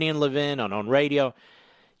Life, Liberty, and Levin on radio.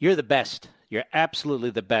 You're the best. You're absolutely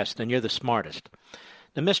the best, and you're the smartest.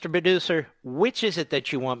 Now, Mr. Producer, which is it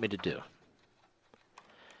that you want me to do?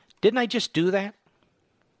 Didn't I just do that?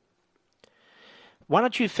 Why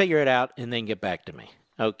don't you figure it out and then get back to me?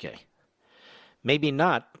 Okay. Maybe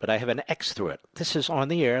not, but I have an X through it. This is on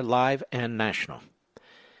the air, live and national.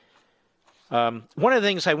 One of the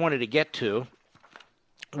things I wanted to get to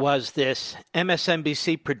was this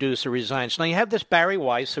MSNBC producer resigns. Now, you have this Barry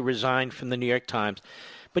Weiss who resigned from the New York Times.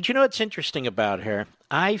 But you know what's interesting about her?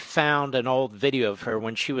 I found an old video of her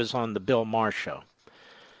when she was on the Bill Maher show.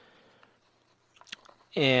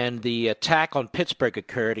 And the attack on Pittsburgh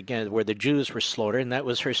occurred, again, where the Jews were slaughtered, and that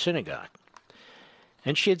was her synagogue.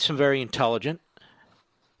 And she had some very intelligent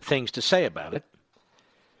things to say about it.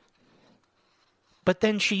 But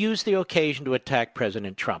then she used the occasion to attack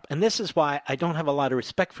President Trump. And this is why I don't have a lot of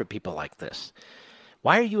respect for people like this.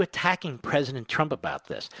 Why are you attacking President Trump about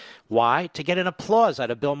this? Why? To get an applause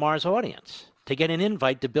out of Bill Maher's audience. To get an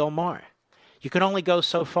invite to Bill Maher. You can only go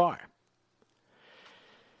so far.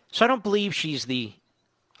 So I don't believe she's the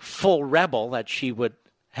full rebel that she would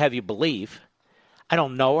have you believe. I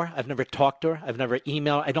don't know her. I've never talked to her. I've never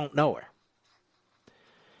emailed. I don't know her.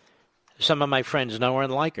 Some of my friends know her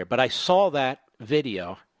and like her. But I saw that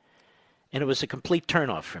video, and it was a complete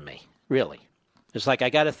turnoff for me, really. It's like I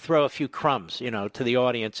got to throw a few crumbs, to the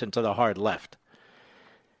audience and to the hard left.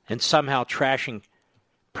 And somehow trashing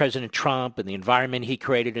President Trump and the environment he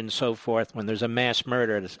created and so forth when there's a mass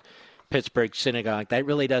murder at a Pittsburgh synagogue, that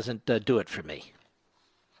really doesn't do it for me.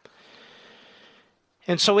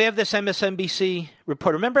 And so we have this MSNBC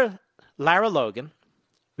reporter. Remember Lara Logan?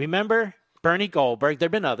 Remember Bernie Goldberg? There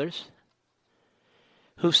have been others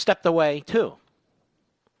who've stepped away too.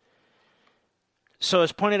 So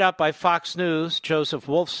as pointed out by Fox News, Joseph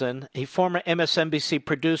Wolfson, a former MSNBC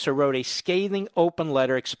producer, wrote a scathing open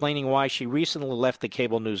letter explaining why she recently left the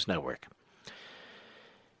cable news network.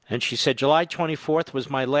 And she said, July 24th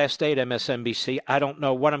was my last day at MSNBC. I don't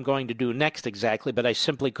know what I'm going to do next exactly, but I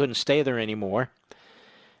simply couldn't stay there anymore.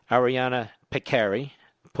 Ariana Picari,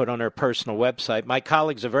 put on her personal website, my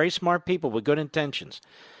colleagues are very smart people with good intentions.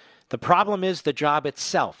 The problem is the job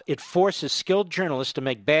itself. It forces skilled journalists to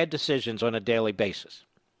make bad decisions on a daily basis.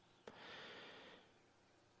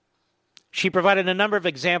 She provided a number of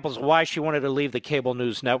examples of why she wanted to leave the cable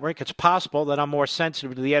news network. It's possible that I'm more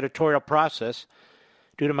sensitive to the editorial process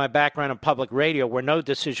due to my background in public radio, where no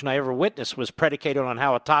decision I ever witnessed was predicated on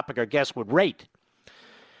how a topic or guest would rate.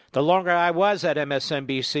 The longer I was at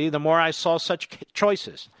MSNBC, the more I saw such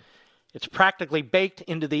choices. It's practically baked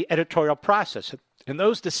into the editorial process, and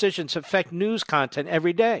those decisions affect news content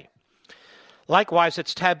every day. Likewise,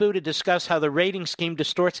 it's taboo to discuss how the rating scheme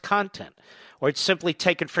distorts content, or it's simply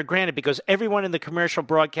taken for granted because everyone in the commercial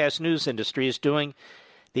broadcast news industry is doing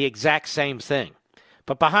the exact same thing.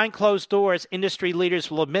 But behind closed doors, industry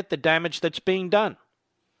leaders will admit the damage that's being done.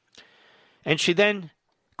 And she then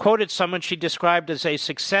quoted someone she described as a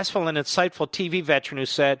successful and insightful TV veteran who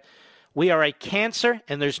said, "We are a cancer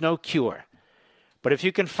and there's no cure. But if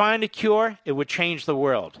you can find a cure, it would change the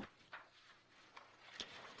world."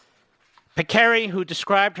 Picari, who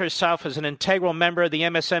described herself as an integral member of the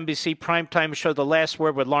MSNBC primetime show The Last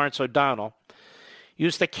Word with Lawrence O'Donnell,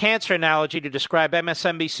 used the cancer analogy to describe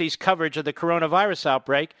MSNBC's coverage of the coronavirus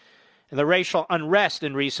outbreak and the racial unrest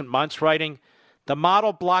in recent months, writing, "The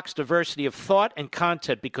model blocks diversity of thought and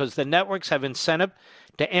content because the networks have incentive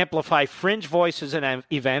to amplify fringe voices and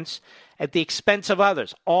events at the expense of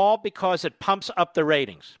others, all because it pumps up the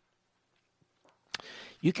ratings."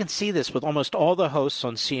 You can see this with almost all the hosts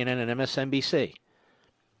on CNN and MSNBC.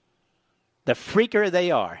 The freakier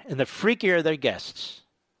they are and the freakier their guests,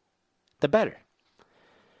 the better.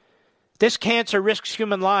 This cancer risks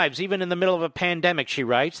human lives, even in the middle of a pandemic, she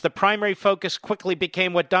writes. The primary focus quickly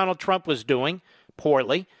became what Donald Trump was doing,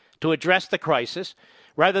 poorly, to address the crisis,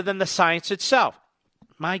 rather than the science itself.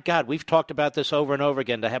 My God, we've talked about this over and over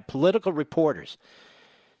again, to have political reporters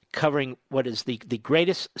covering what is the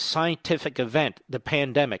greatest scientific event, the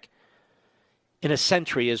pandemic, in a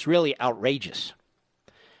century is really outrageous.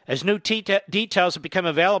 As new details have become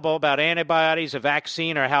available about antibodies, a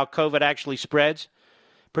vaccine, or how COVID actually spreads,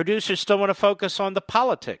 producers still want to focus on the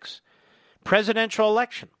politics, presidential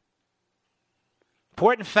election.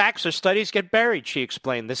 Important facts or studies get buried, she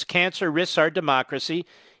explained. This cancer risks our democracy,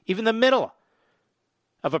 even in the middle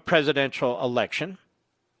of a presidential election.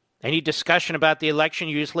 Any discussion about the election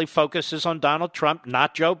usually focuses on Donald Trump,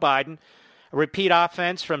 not Joe Biden. A repeat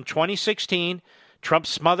offense from 2016. Trump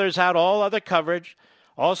smothers out all other coverage.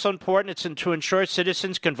 Also important, it's to ensure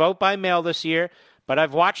citizens can vote by mail this year, but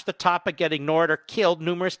I've watched the topic get ignored or killed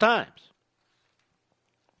numerous times.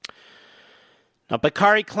 Now,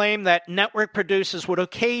 Picari claimed that network producers would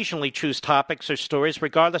occasionally choose topics or stories,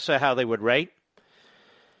 regardless of how they would rate.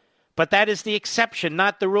 But that is the exception,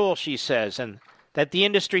 not the rule, she says, and that the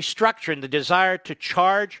industry structure and the desire to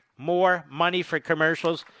charge more money for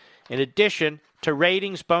commercials, in addition to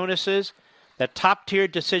ratings bonuses that top-tier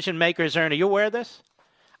decision makers earn. Are you aware of this?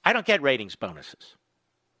 I don't get ratings bonuses.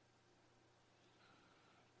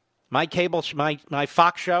 My cable, my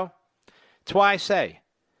Fox show, it's why I say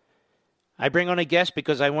I bring on a guest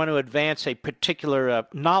because I want to advance a particular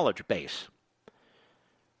knowledge base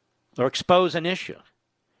or expose an issue.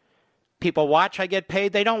 People watch, I get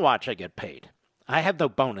paid. They don't watch, I get paid. I have no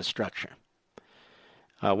bonus structure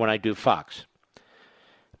when I do Fox.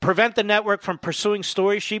 Prevent the network from pursuing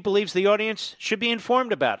stories she believes the audience should be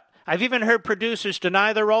informed about. I've even heard producers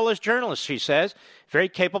deny their role as journalists, she says. Very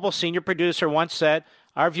capable senior producer once said,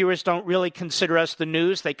 "Our viewers don't really consider us the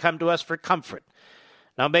news. They come to us for comfort."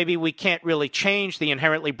 Now, maybe we can't really change the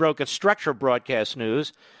inherently broken structure of broadcast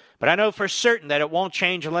news, but I know for certain that it won't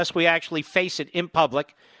change unless we actually face it in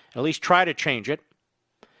public, at least try to change it.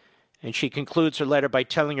 And she concludes her letter by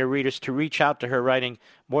telling her readers to reach out to her, writing,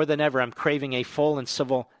 "More than ever, I'm craving a full and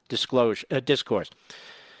civil discourse."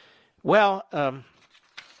 Well,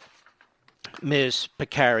 Ms.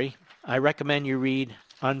 Picari, I recommend you read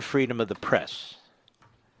Unfreedom of the Press.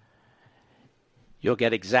 You'll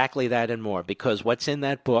get exactly that and more, because what's in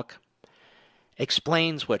that book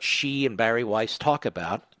explains what she and Barry Weiss talk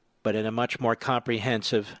about, but in a much more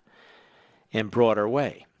comprehensive and broader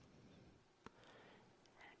way.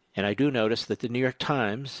 And I do notice that the New York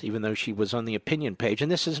Times, even though she was on the opinion page,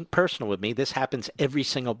 and this isn't personal with me, this happens every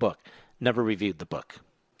single book, never reviewed the book.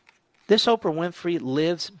 This Oprah Winfrey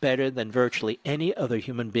lives better than virtually any other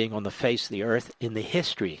human being on the face of the earth in the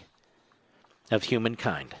history of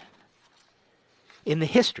humankind. In the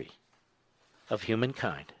history of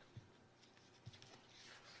humankind.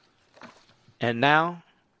 And now,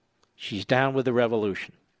 she's down with the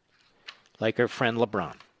revolution, like her friend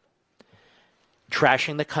LeBron.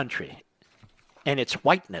 Trashing the country and its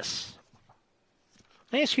whiteness.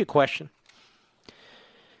 Let me ask you a question.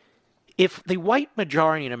 If the white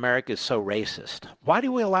majority in America is so racist, why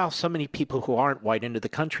do we allow so many people who aren't white into the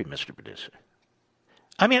country, Mr. Producer?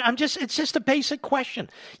 I mean, it's just a basic question.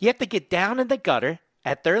 You have to get down in the gutter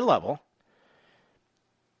at their level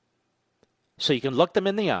so you can look them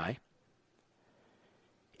in the eye.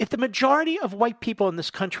 If the majority of white people in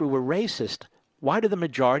this country were racist, why do the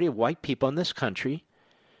majority of white people in this country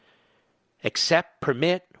accept,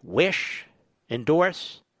 permit, wish,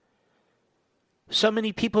 endorse so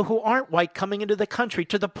many people who aren't white coming into the country,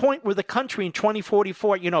 to the point where the country in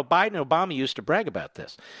 2044, Biden and Obama used to brag about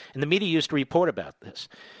this, and the media used to report about this,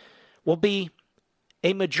 will be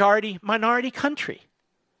a minority country.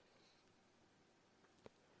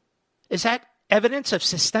 Is that evidence of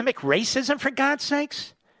systemic racism, for God's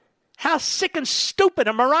sakes? How sick and stupid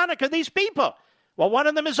and moronic are these people? Well, one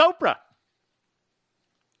of them is Oprah.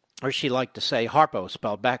 Or she liked to say Harpo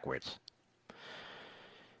spelled backwards.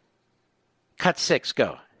 Cut 6,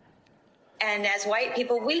 go. And as white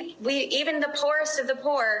people, we even the poorest of the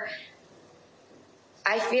poor,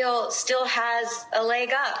 I feel, still has a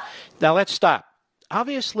leg up. Now let's stop.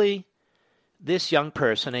 Obviously, this young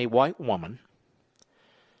person, a white woman,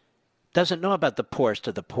 doesn't know about the poorest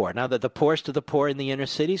of the poor. Now, they're the poorest of the poor in the inner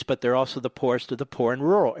cities, but they're also the poorest of the poor in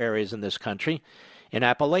rural areas in this country, in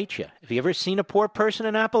Appalachia. Have you ever seen a poor person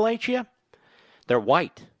in Appalachia? They're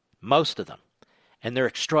white, most of them. And they're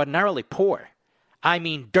extraordinarily poor. I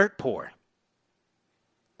mean dirt poor.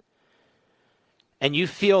 And you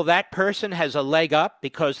feel that person has a leg up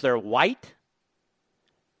because they're white?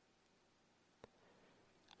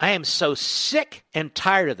 I am so sick and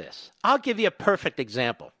tired of this. I'll give you a perfect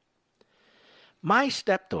example. My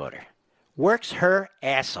stepdaughter works her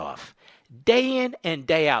ass off, day in and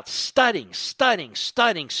day out, studying,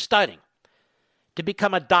 to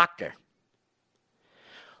become a doctor.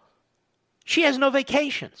 She has no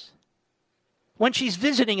vacations. When she's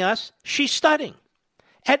visiting us, she's studying.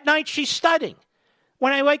 At night, she's studying.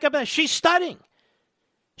 When I wake up, she's studying.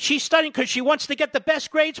 She's studying because she wants to get the best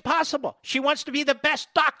grades possible. She wants to be the best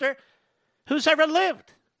doctor who's ever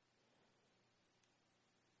lived.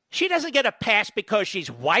 She doesn't get a pass because she's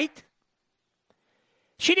white.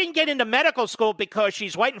 She didn't get into medical school because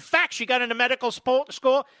she's white. In fact, she got into medical school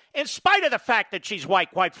in spite of the fact that she's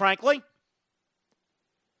white, quite frankly.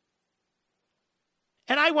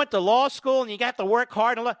 And I went to law school, and you got to work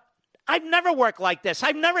hard. I've never worked like this.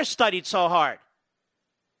 I've never studied so hard.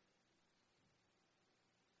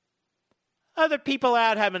 Other people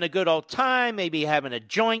out having a good old time, maybe having a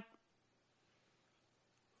joint,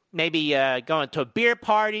 maybe going to a beer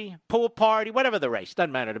party, pool party, whatever the race.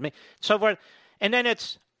 Doesn't matter to me. So forth. And then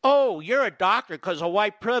it's, oh, you're a doctor because of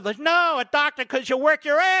white privilege. No, a doctor because you work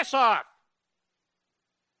your ass off.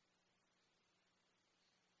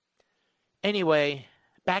 Anyway,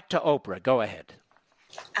 back to Oprah. Go ahead.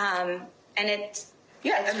 And it's...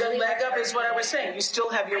 Yeah, and the leg up is what I was saying. You still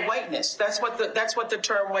have your whiteness. That's what the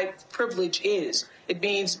term white privilege is. It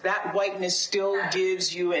means that whiteness still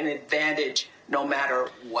gives you an advantage no matter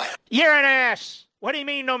what. You're an ass. What do you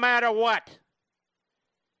mean no matter what?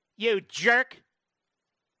 You jerk.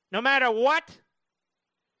 No matter what?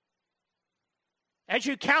 As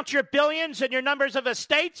you count your billions and your numbers of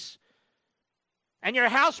estates and your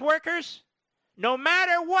house workers? No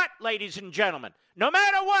matter what, ladies and gentlemen. No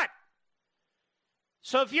matter what.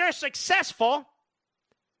 So if you're successful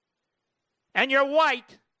and you're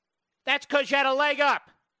white, that's because you had a leg up.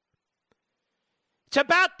 It's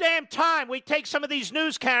about damn time we take some of these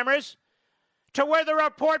news cameras to where they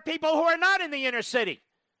report people who are not in the inner city,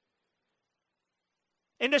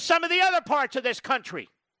 into some of the other parts of this country.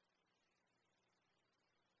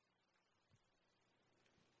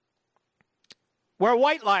 Where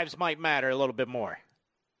white lives might matter a little bit more,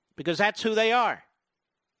 because that's who they are.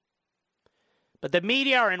 But the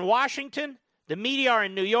media are in Washington. The media are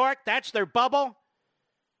in New York. That's their bubble.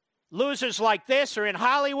 Losers like this are in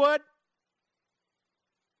Hollywood.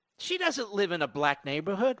 She doesn't live in a black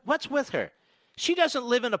neighborhood. What's with her? She doesn't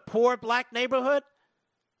live in a poor black neighborhood.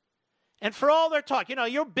 And for all their talk,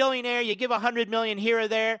 you're a billionaire, you give $100 million here or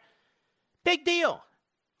there. Big deal.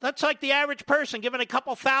 That's like the average person giving a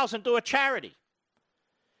couple thousand to a charity.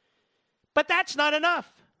 But that's not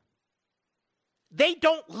enough. They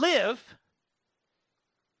don't live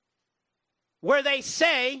where they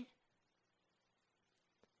say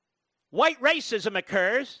white racism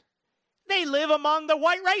occurs. They live among the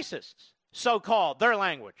white racists, so-called, their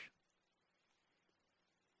language.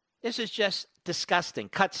 This is just disgusting.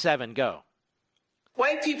 Cut 7, go.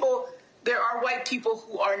 White people There are white people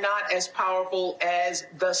who are not as powerful as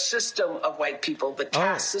the system of white people, the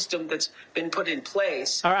caste system that's been put in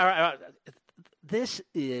place. All right. This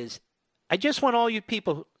is, I just want all you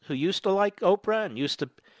people who used to like Oprah and used to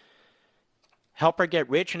help her get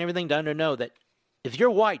rich and everything to know that if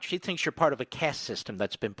you're white, she thinks you're part of a caste system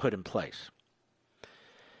that's been put in place.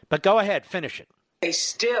 But go ahead, finish it. They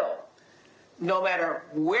still, no matter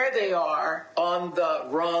where they are on the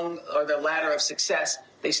rung or the ladder of success,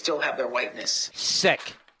 they still have their whiteness.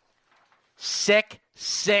 Sick.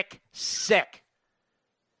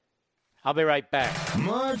 I'll be right back.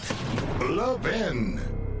 Mark Levin.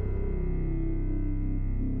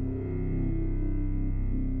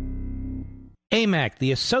 AMAC,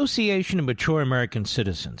 the Association of Mature American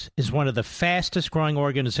Citizens, is one of the fastest-growing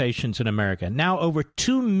organizations in America, now over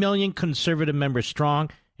 2 million conservative members strong,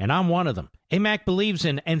 and I'm one of them. AMAC believes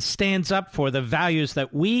in and stands up for the values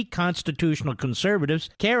that we constitutional conservatives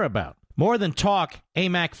care about. More than talk,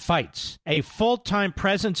 AMAC fights. A full-time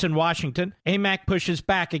presence in Washington, AMAC pushes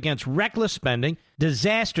back against reckless spending,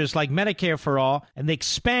 disasters like Medicare for All, and the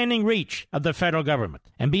expanding reach of the federal government.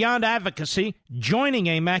 And beyond advocacy, joining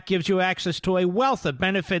AMAC gives you access to a wealth of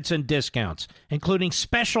benefits and discounts, including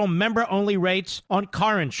special member-only rates on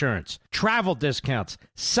car insurance, travel discounts,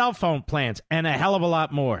 cell phone plans, and a hell of a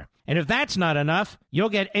lot more. And if that's not enough, you'll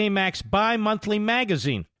get AMAC's bi-monthly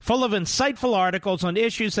magazine, full of insightful articles on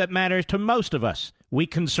issues that matter to most of us, we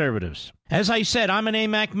conservatives. As I said, I'm an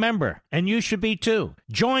AMAC member, and you should be too.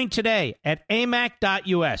 Join today at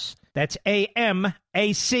amac.us. That's AMAC.us.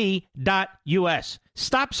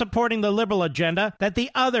 Stop supporting the liberal agenda that the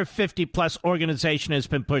other 50-plus organization has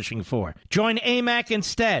been pushing for. Join AMAC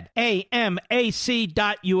instead. AMAC.us.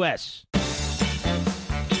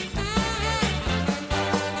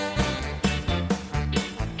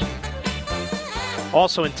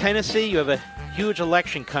 Also in Tennessee, you have a huge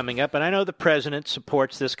election coming up, and I know the president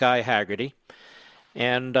supports this guy, Hagerty,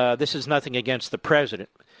 and this is nothing against the president,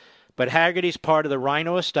 but Hagerty's part of the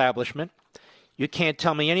Rhino establishment. You can't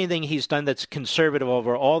tell me anything he's done that's conservative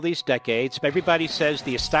over all these decades. Everybody says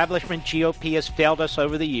the establishment GOP has failed us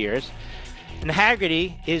over the years, and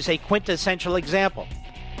Hagerty is a quintessential example.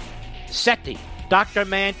 Setti, Dr.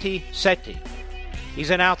 Manti Setti,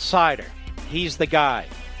 he's an outsider. He's the guy.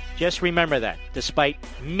 Just remember that, despite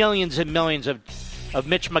millions and millions of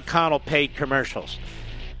Mitch McConnell paid commercials.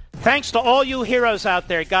 Thanks to all you heroes out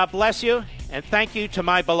there. God bless you. And thank you to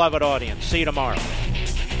my beloved audience. See you tomorrow.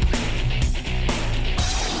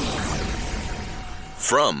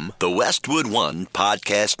 From the Westwood One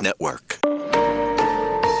Podcast Network.